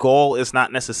the goal is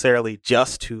not necessarily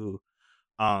just to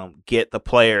get the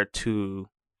player to,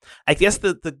 I guess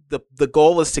the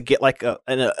goal is to get like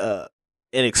an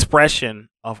expression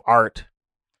of art,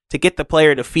 to get the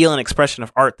player to feel an expression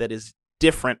of art that is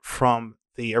different from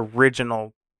the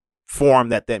original form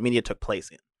that media took place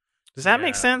in. Does that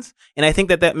make sense? And I think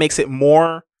that makes it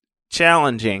more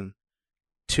challenging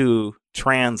to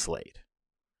translate,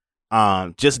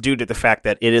 just due to the fact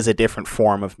that it is a different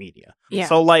form of media. Yeah.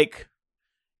 So, like,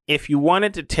 if you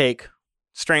wanted to take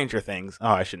Stranger Things,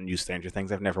 I shouldn't use Stranger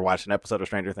Things. I've never watched an episode of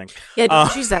Stranger Things. Yeah,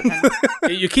 don't use that then.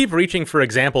 You keep reaching for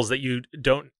examples that you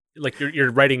don't like.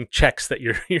 You're writing checks that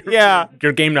your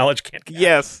game knowledge can't get.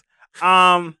 Yes.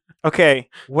 Okay.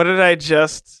 What did I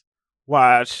just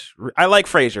watch? I like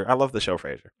Frasier. I love the show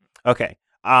Frasier. Okay.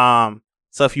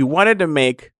 So if you wanted to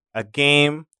make a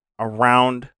game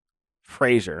around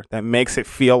Frasier that makes it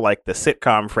feel like the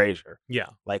sitcom Frasier,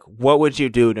 like what would you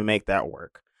do to make that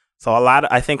work? So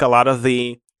I think a lot of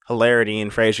the hilarity in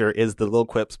Frasier is the little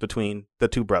quips between the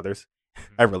two brothers.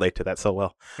 I relate to that so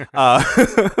well.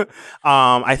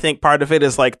 I think part of it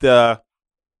is like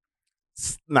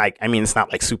it's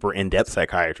not like super in-depth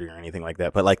psychiatry or anything like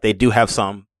that, but like they do have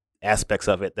some aspects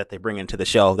of it that they bring into the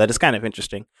show that is kind of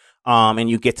interesting. And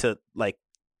you get to like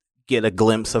get a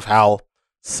glimpse of how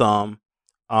some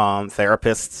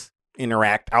therapists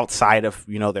interact outside of,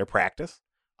 their practice.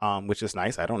 Which is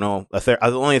nice. I don't know. The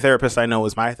only therapist I know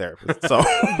is my therapist. So,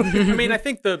 I mean, I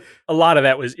think a lot of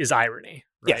that is irony,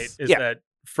 right? Yes. That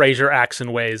Frasier acts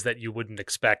in ways that you wouldn't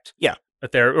expect. Yeah.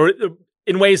 Or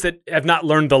in ways that have not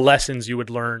learned the lessons you would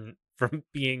learn from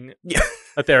being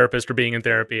a therapist or being in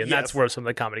therapy, and that's where some of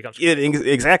the comedy comes from.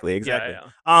 Exactly.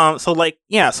 Yeah.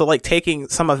 So taking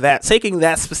some of that,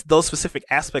 those specific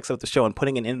aspects of the show and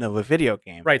putting it into a video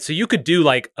game. Right. So you could do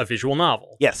like a visual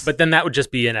novel. Yes. But then that would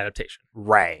just be an adaptation.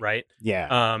 Right. Right.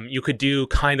 Yeah. You could do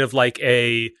kind of like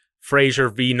a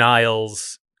Frasier v.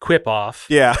 Niles quip off.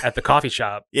 Yeah. At the coffee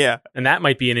shop. Yeah. And that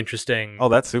might be an interesting. Oh,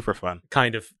 that's super fun.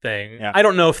 Kind of thing. Yeah. I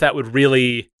don't know if that would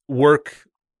really work.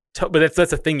 But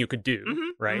that's a thing you could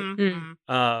do, right?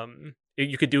 Mm-hmm.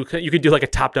 You could do like a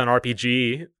top-down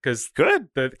RPG because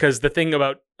the thing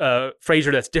about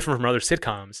Frasier that's different from other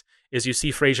sitcoms is you see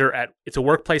Frasier it's a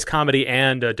workplace comedy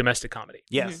and a domestic comedy.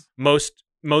 Yes, most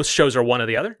shows are one or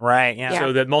the other, right? Yeah.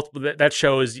 So that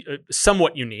show is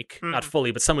somewhat unique, not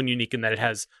fully, but somewhat unique in that it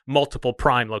has multiple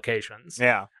prime locations.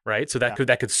 Yeah, right. So that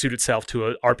could suit itself to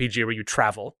an RPG where you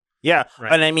travel. Yeah,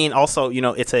 right. And I mean, also,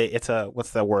 it's a what's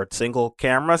the word? Single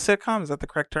camera sitcom, is that the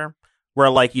correct term? Where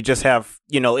like you just have,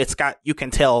 you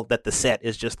can tell that the set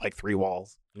is just like 3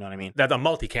 walls. You know what I mean? That the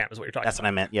multicam is what you're talking. That's about. what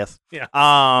I meant. Yes. Yeah.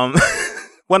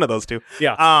 One of those two.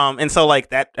 Yeah. And so like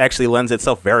that actually lends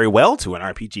itself very well to an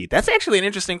RPG. That's actually an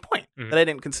interesting point that I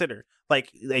didn't consider. Like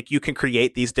you can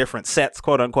create these different sets,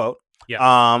 quote unquote.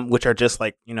 Yeah. Which are just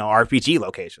like RPG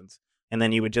locations. And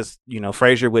then you would just,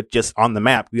 Frasier would just on the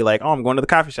map be like, oh, I'm going to the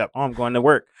coffee shop. Oh, I'm going to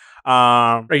work.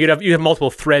 Right, you have multiple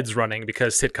threads running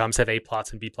because sitcoms have A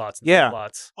plots and B plots and C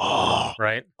plots. Oh,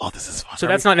 right. Oh, this is fun. So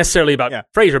that's not necessarily about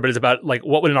Frasier, but it's about like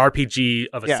what would an RPG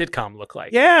of a sitcom look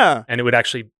like? Yeah, and it would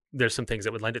actually. There's some things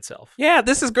that would lend itself. Yeah,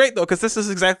 this is great though because this is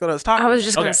exactly what I was talking. I was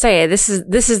just going to say this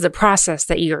is the process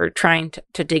that you're trying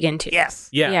to dig into. Yes.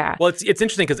 Yeah. Well, it's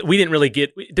interesting because it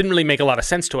didn't really make a lot of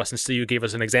sense to us until you gave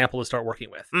us an example to start working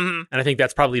with, and I think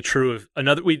that's probably true of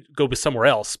another. We go with somewhere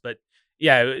else, but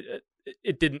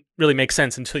it didn't really make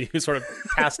sense until you sort of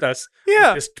tasked us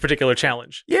with this particular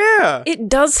challenge. Yeah. It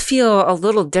does feel a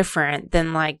little different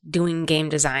than like doing game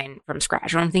design from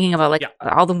scratch. When I'm thinking about like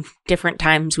all the different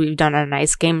times we've done a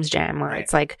nice games jam where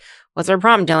it's like, what's our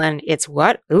problem, Dylan? It's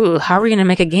what? Ooh, how are we going to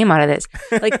make a game out of this?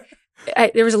 Like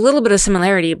there was a little bit of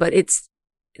similarity, but it's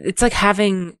like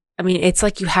having, it's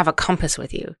like you have a compass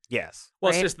with you. Yes.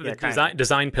 Well, it's just the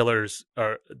design pillars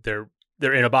they're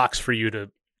in a box for you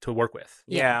to work with.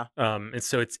 Yeah. And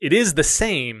so it is the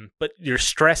same, but your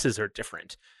stresses are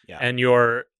different. Yeah. And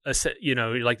you're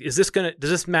like, does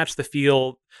this match the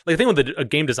feel? Like the thing with a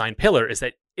game design pillar is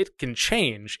that it can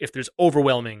change if there's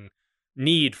overwhelming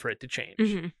need for it to change.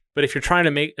 Mm-hmm. But if you're trying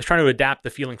to adapt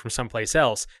the feeling from someplace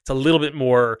else, it's a little bit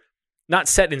more not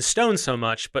set in stone so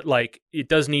much, but like it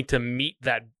does need to meet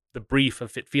the brief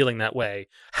of it feeling that way.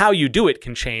 How you do it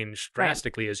can change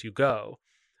drastically as you go.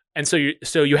 And so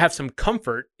you have some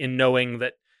comfort in knowing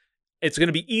that it's going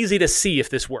to be easy to see if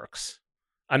this works.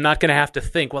 I'm not going to have to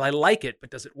think, well, I like it,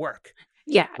 but does it work?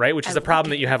 Yeah. Right? Which is a problem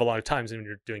that you have a lot of times when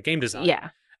you're doing game design. Yeah.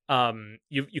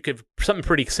 You could something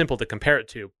pretty simple to compare it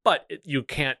to, but you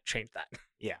can't change that.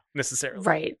 Yeah. Necessarily.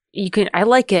 Right. I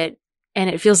like it and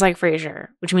it feels like Frasier,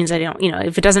 which means I don't,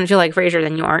 if it doesn't feel like Frasier,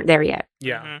 then you aren't there yet.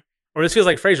 Yeah. Mm-hmm. Or this feels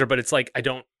like Frasier, but it's like, I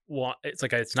don't want. It's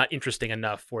like it's not interesting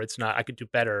enough, or it's not. I could do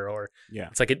better, or Yeah.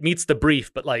 it's like it meets the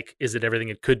brief, but like, is it everything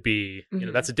it could be? You know,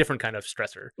 Mhm. that's a different kind of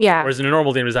stressor. Yeah. Whereas in a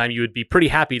normal game design, you would be pretty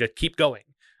happy to keep going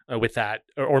with that,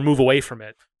 or move away from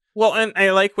it. Well, and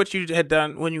I like what you had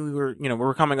done when you were, we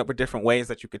were coming up with different ways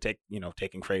that you could take,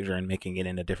 taking Frasier and making it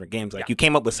into different games. Like Yeah. you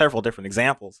came up with several different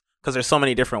examples because there's so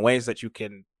many different ways that you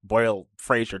can boil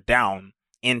Frasier down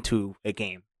into a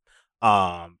game.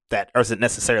 That isn't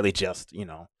necessarily just,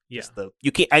 just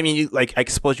you can't. I mean, I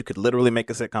suppose you could literally make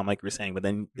a sitcom like you were saying, but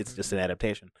then it's just an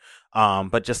adaptation.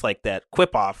 But just like that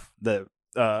quip off the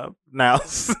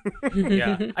Niles.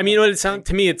 Yeah, I mean, what it sounds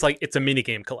to me, it's like it's a mini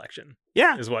game collection.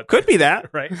 Yeah, Is what could be that.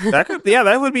 right? That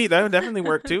would definitely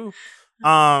work too.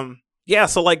 Yeah,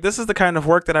 so like this is the kind of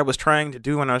work that I was trying to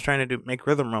do when I was trying to make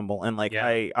Rhythm Rumble, and like Yeah.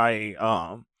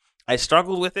 I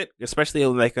struggled with it, especially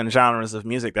like in genres of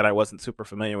music that I wasn't super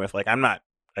familiar with. Like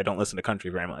I don't listen to country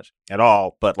very much at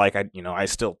all, but like I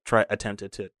still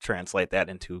attempted to translate that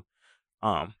into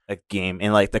a game,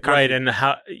 and like the country, Right, and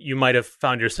how you might have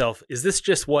found yourself, is this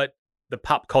just what the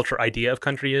pop culture idea of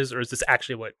country is, or is this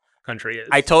actually what country is?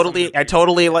 I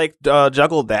totally like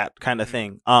juggled that kind of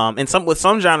thing. And with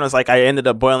some genres, like I ended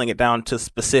up boiling it down to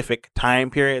specific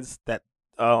time periods that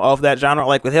of that genre.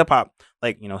 Like with hip hop,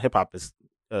 like hip hop is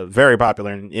very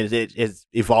popular and it is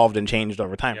evolved and changed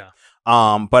over time. Yeah.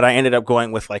 But I ended up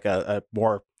going with like a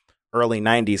more early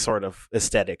 '90s sort of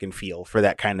aesthetic and feel for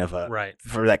that kind of Right.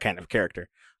 for that kind of character.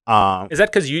 Is that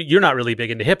because you're not really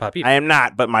big into hip hop either? I am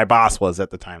not, but my boss was at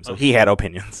the time, so he had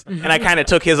opinions, and I kind of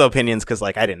took his opinions because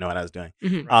like I didn't know what I was doing.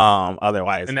 Mhm.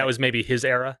 Otherwise, And that was maybe his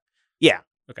era. yeah,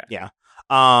 Okay. yeah.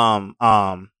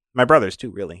 My brother's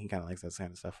too. Really, he kind of likes that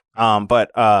kind of stuff.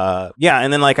 Yeah,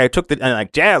 and then like I took and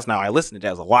like jazz. Now I listen to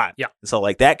jazz a lot. Yeah. So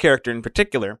like that character in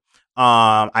particular,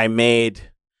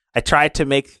 I tried to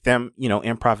make them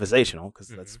improvisational because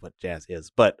that's what jazz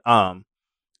is, but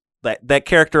that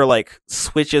character like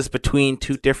switches between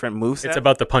two different movesets. It's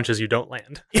about the punches you don't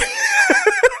land.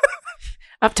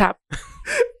 Up top.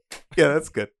 Yeah, that's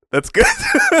good. That's good.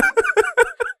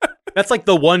 That's like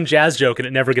the one jazz joke, and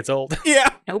it never gets old. Yeah,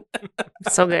 Nope.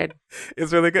 So good.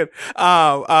 it's really good.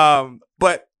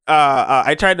 But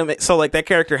I tried to make so like that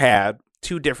character had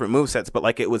two different movesets, but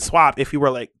like it would swap if you were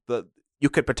like you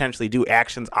could potentially do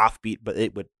actions offbeat, but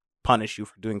it would punish you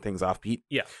for doing things offbeat.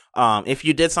 Yeah. If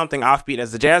you did something offbeat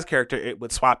as the jazz character, it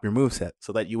would swap your moveset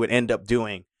so that you would end up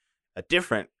doing a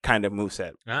different kind of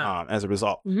moveset as a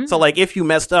result. Mhm. So like if you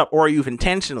messed up or you've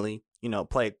intentionally,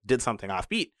 did something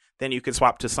offbeat, then you could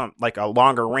swap to some like a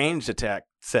longer range attack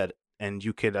set and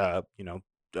you could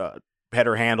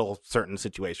better handle certain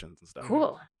situations and stuff.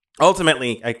 Cool.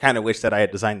 Ultimately, I kind of wish that I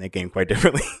had designed that game quite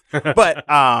differently. But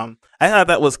I thought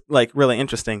that was like really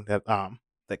interesting that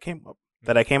I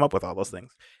came up with all those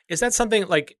things. Is that something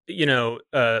like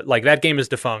like that game is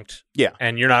defunct? Yeah.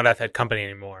 And you're not at that company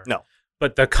anymore. No.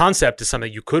 But the concept is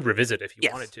something you could revisit if you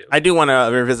wanted to. I do want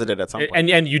to revisit it at some point.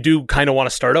 And you do kind of want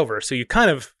to start over. So you kind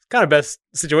of best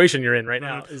situation you're in right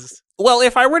now is Well,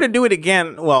 if I were to do it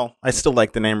again, I still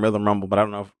like the name Rhythm Rumble, but I don't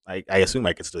know if I assume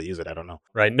I could still use it. I don't know.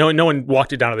 right. No one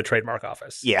walked it down to the trademark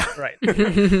office. Yeah. Right.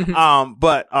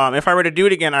 But if I were to do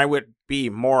it again, I would be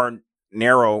more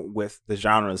narrow with the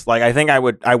genres. Like I think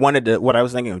what I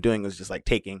was thinking of doing was just like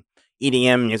taking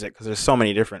EDM music because there's so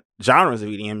many different genres of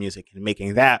EDM music and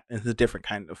making that into different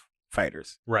kind of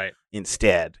fighters Right.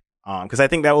 instead. Because I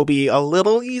think that will be a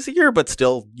little easier, but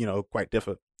still, quite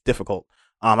difficult.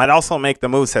 I'd also make the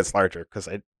movesets larger because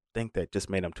I think that just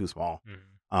made them too small. Mhm.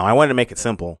 I wanted to make it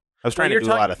simple. I was trying to do a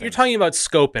lot of things. You're talking about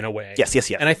scope in a way. Yes.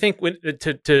 And I think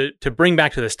to bring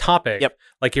back to this topic, Yep.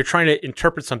 like you're trying to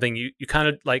interpret something, you kind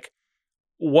of like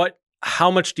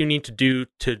how much do you need to do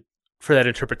for that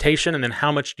interpretation, and then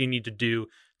how much do you need to do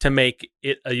to make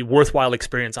it a worthwhile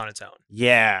experience on its own?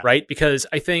 Yeah. Right? Because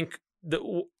I think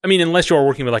unless you're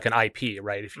working with like an IP,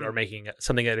 right? If you are making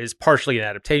something that is partially an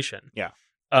adaptation, Yeah.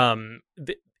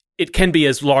 It can be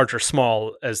as large or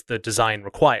small as the design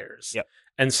requires. Yep.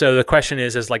 And so the question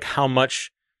is like how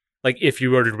much, like if you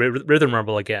were to Rhythm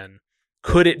Rumble again,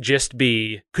 could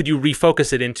you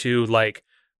refocus it into like,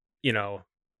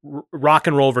 rock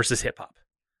and roll versus hip hop?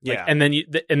 Like, Yeah. and then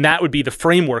and that would be the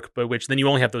framework by which then you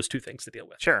only have those two things to deal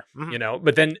with. Sure. Mhm.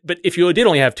 But if you did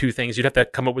only have two things, you'd have to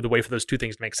come up with a way for those two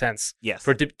things to make sense. Yes.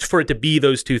 For it to be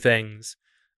those two things,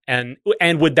 and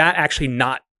would that actually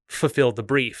not fulfill the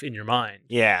brief in your mind?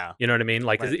 Yeah. You know what I mean?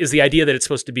 Like, Right. is the idea that it's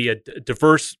supposed to be a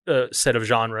diverse set of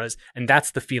genres, and that's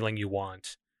the feeling you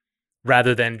want,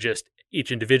 rather than just each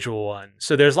individual one.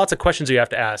 So there's lots of questions you have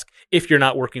to ask if you're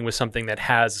not working with something that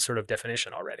has a sort of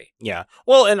definition already. Yeah.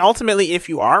 Well, and ultimately, if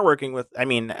you are working with,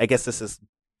 I guess this is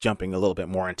jumping a little bit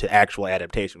more into actual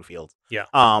adaptation fields. Yeah.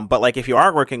 But like if you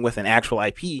are working with an actual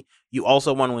IP, you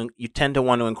also you tend to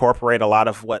want to incorporate a lot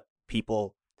of what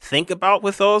people think about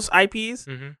with those IPs.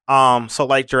 Mm-hmm. So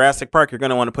like Jurassic Park, you're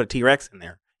going to want to put a T-Rex in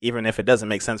there, even if it doesn't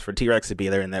make sense for T-Rex to be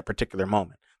there in that particular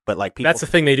moment. But like people, that's the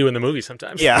thing they do in the movie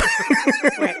sometimes. yeah,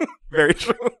 very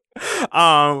true.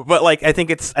 But like I think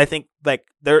like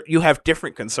there you have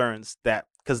different concerns that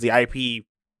because the IP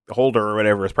holder or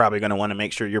whatever is probably going to want to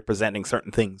make sure you're presenting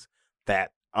certain things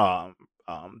that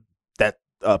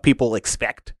people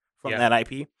expect from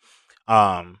that IP.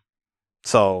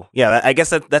 So yeah, I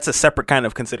guess that's a separate kind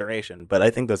of consideration, but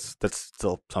I think that's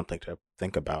still something to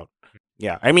think about.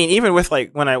 Yeah, I mean, even with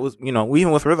like when I was, even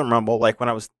with Rhythm Rumble, like when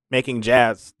I was making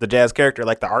the jazz character,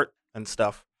 like the art and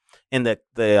stuff, and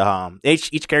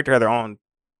each character had their own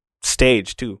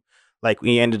stage too. Like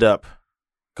we ended up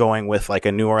going with like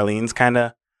a New Orleans kind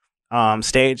of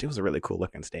stage. It was a really cool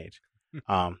looking stage,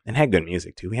 and had good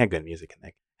music too. We had good music in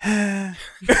that.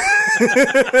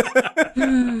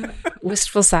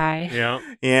 Wistful sigh.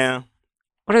 Yeah.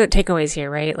 What are the takeaways here,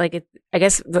 right? Like, I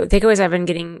guess the takeaways I've been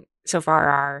getting so far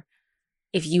are,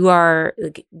 if you are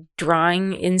like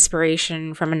drawing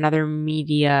inspiration from another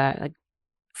media, like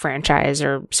franchise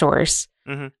or source,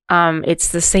 it's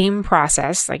the same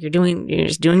process. Like you're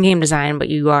just doing game design, but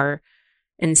you are,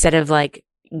 instead of like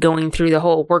going through the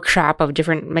whole workshop of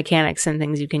different mechanics and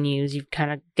things you can use, you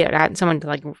kind of got someone to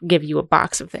like give you a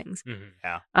box of things. Mm-hmm.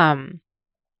 Yeah.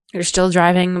 You're still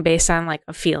driving based on like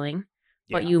a feeling,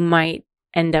 but you might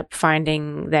end up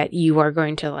finding that you are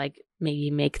going to like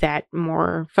maybe make that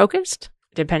more focused,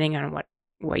 depending on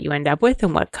what you end up with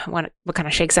and what kind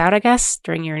of shakes out, I guess,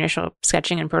 during your initial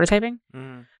sketching and prototyping.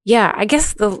 Yeah, I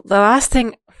guess the last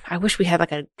thing, I wish we had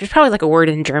there's probably like a word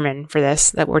in German for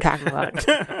this that we're talking about,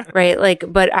 right? Like,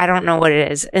 but I don't know what it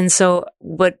is. And so,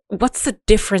 what's the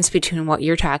difference between what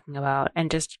you're talking about and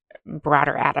just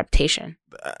broader adaptation?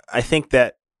 I think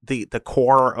that the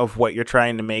core of what you're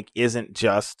trying to make isn't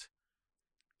just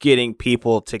getting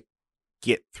people to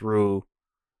get through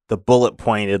the bullet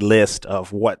pointed list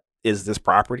of what is this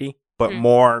property, but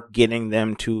more getting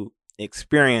them to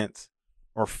experience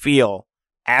or feel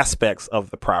aspects of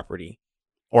the property,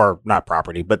 or not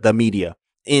property, but the media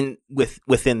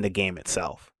within the game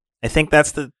itself. I think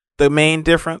that's the main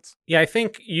difference. Yeah, I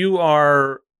think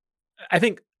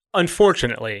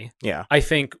unfortunately, I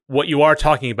think what you are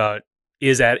talking about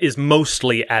is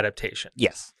mostly adaptation.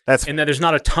 Yes, that's and that there's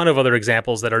not a ton of other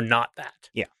examples that are not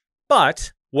that. Yeah,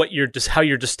 but how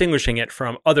you're distinguishing it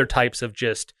from other types of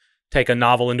just take a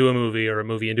novel into a movie or a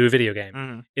movie into a video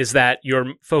game is that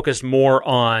you're focused more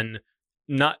on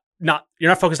you're not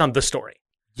focused on the story.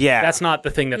 Yeah, that's not the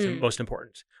thing that's most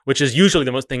important, which is usually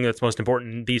the thing that's most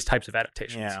important in these types of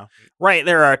adaptations. Yeah, right.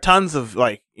 There are tons of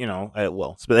but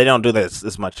they don't do this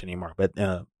as much anymore. But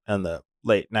in the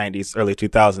late 90s, early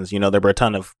 2000s, there were a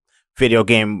ton of video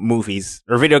game movies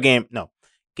or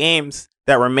games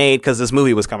that were made because this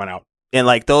movie was coming out. And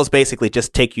like those basically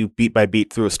just take you beat by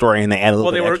beat through a story, and they add a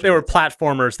little. Well, they were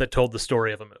platformers that told the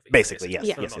story of a movie. Basically, yes.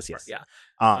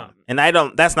 Yeah. And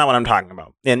that's not what I'm talking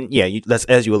about. And yeah, that's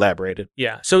as you elaborated.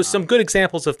 Yeah. So some good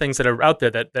examples of things that are out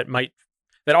there that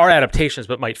are adaptations,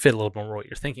 but might fit a little more what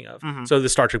you're thinking of. So the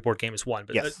Star Trek board game is one,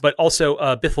 but also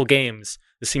Bithell Games.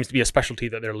 This seems to be a specialty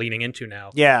that they're leaning into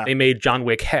now. Yeah, they made John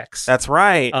Wick Hex. That's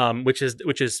right. Which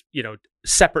is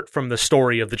separate from the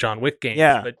story of the John Wick game.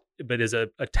 Yeah. But is a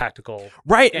tactical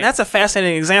right, game. And that's a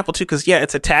fascinating example too, because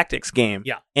it's a tactics game.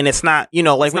 Yeah, and it's not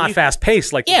it's not fast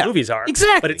paced like the movies are.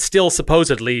 Exactly, but it still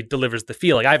supposedly delivers the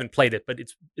feeling. I haven't played it, but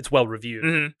it's well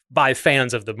reviewed by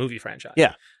fans of the movie franchise.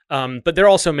 Yeah. But they're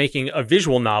also making a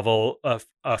visual novel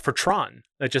for Tron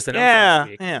that just announced last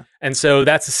week. Yeah. And so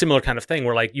that's a similar kind of thing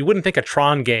where like you wouldn't think a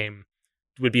Tron game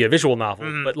would be a visual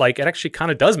novel, but like it actually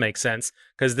kind of does make sense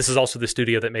because this is also the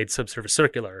studio that made Subsurface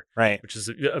Circular, right? Which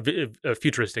is a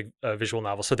futuristic visual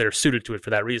novel, so they're suited to it for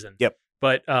that reason. Yep.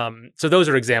 But so those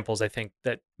are examples I think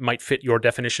that might fit your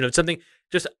definition of something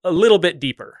just a little bit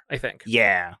deeper. I think.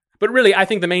 Yeah. But really, I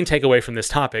think the main takeaway from this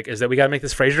topic is that we got to make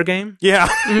this Frasier game. Yeah.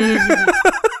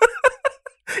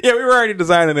 Yeah, we were already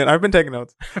designing it. I've been taking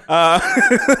notes.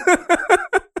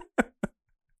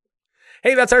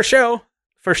 Hey, that's our show.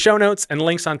 For show notes and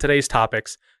links on today's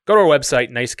topics, go to our website,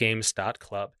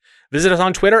 nicegames.club. Visit us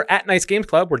on Twitter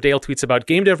 @NiceGamesClub, where Dale tweets about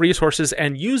game dev resources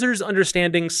and users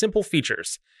understanding simple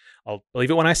features. I'll believe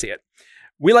it when I see it.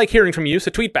 We like hearing from you, so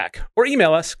tweet back or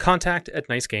email us,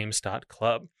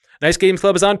 contact@nicegames.club. Nice Games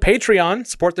Club is on Patreon.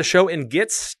 Support the show and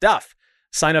get stuff.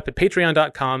 Sign up at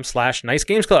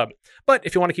patreon.com/nicegamesclub. But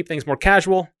if you want to keep things more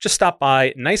casual, just stop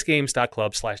by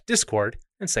nicegames.club/discord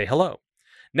and say hello.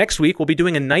 Next week, we'll be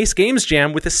doing a nice games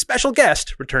jam with a special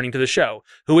guest returning to the show.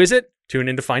 Who is it? Tune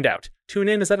in to find out. Tune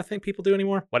in? Is that a thing people do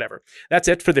anymore? Whatever. That's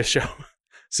it for this show.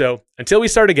 So until we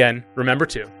start again, remember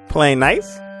to play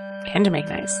nice and to make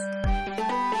nice.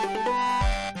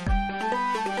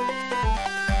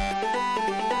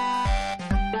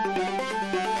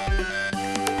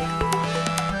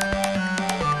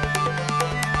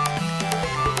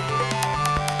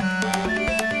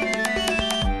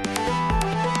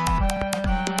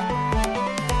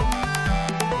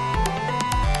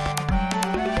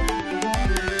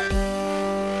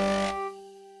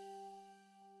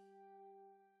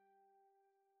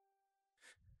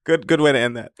 Good way to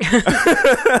end that.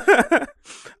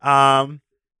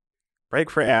 Break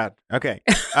for ad. Okay.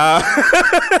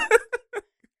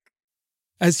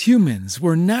 As humans,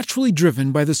 we're naturally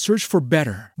driven by the search for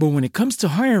better. But when it comes to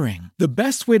hiring, the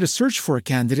best way to search for a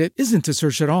candidate isn't to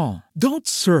search at all. Don't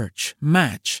search,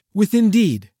 match with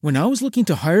Indeed. When I was looking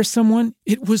to hire someone,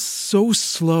 it was so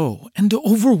slow and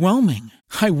overwhelming.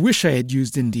 I wish I had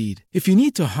used Indeed. If you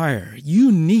need to hire,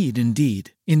 you need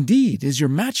Indeed. Indeed is your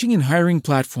matching and hiring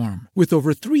platform with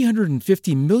over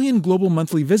 350 million global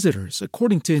monthly visitors,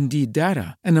 according to Indeed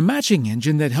data, and a matching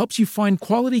engine that helps you find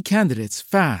quality candidates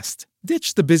fast.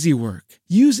 Ditch the busy work.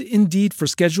 Use Indeed for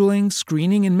scheduling,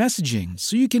 screening, and messaging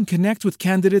so you can connect with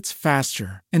candidates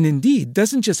faster. And Indeed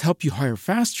doesn't just help you hire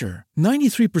faster.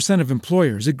 93% of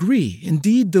employers agree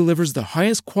Indeed delivers the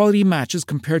highest quality matches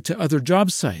compared to other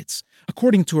job sites,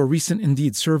 according to a recent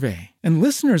Indeed survey. And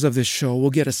listeners of this show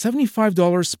will get a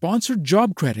 $75 sponsored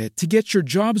job credit to get your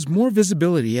jobs more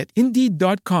visibility at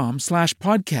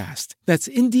Indeed.com/podcast. That's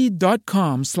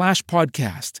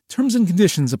Indeed.com/podcast. Terms and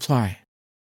conditions apply.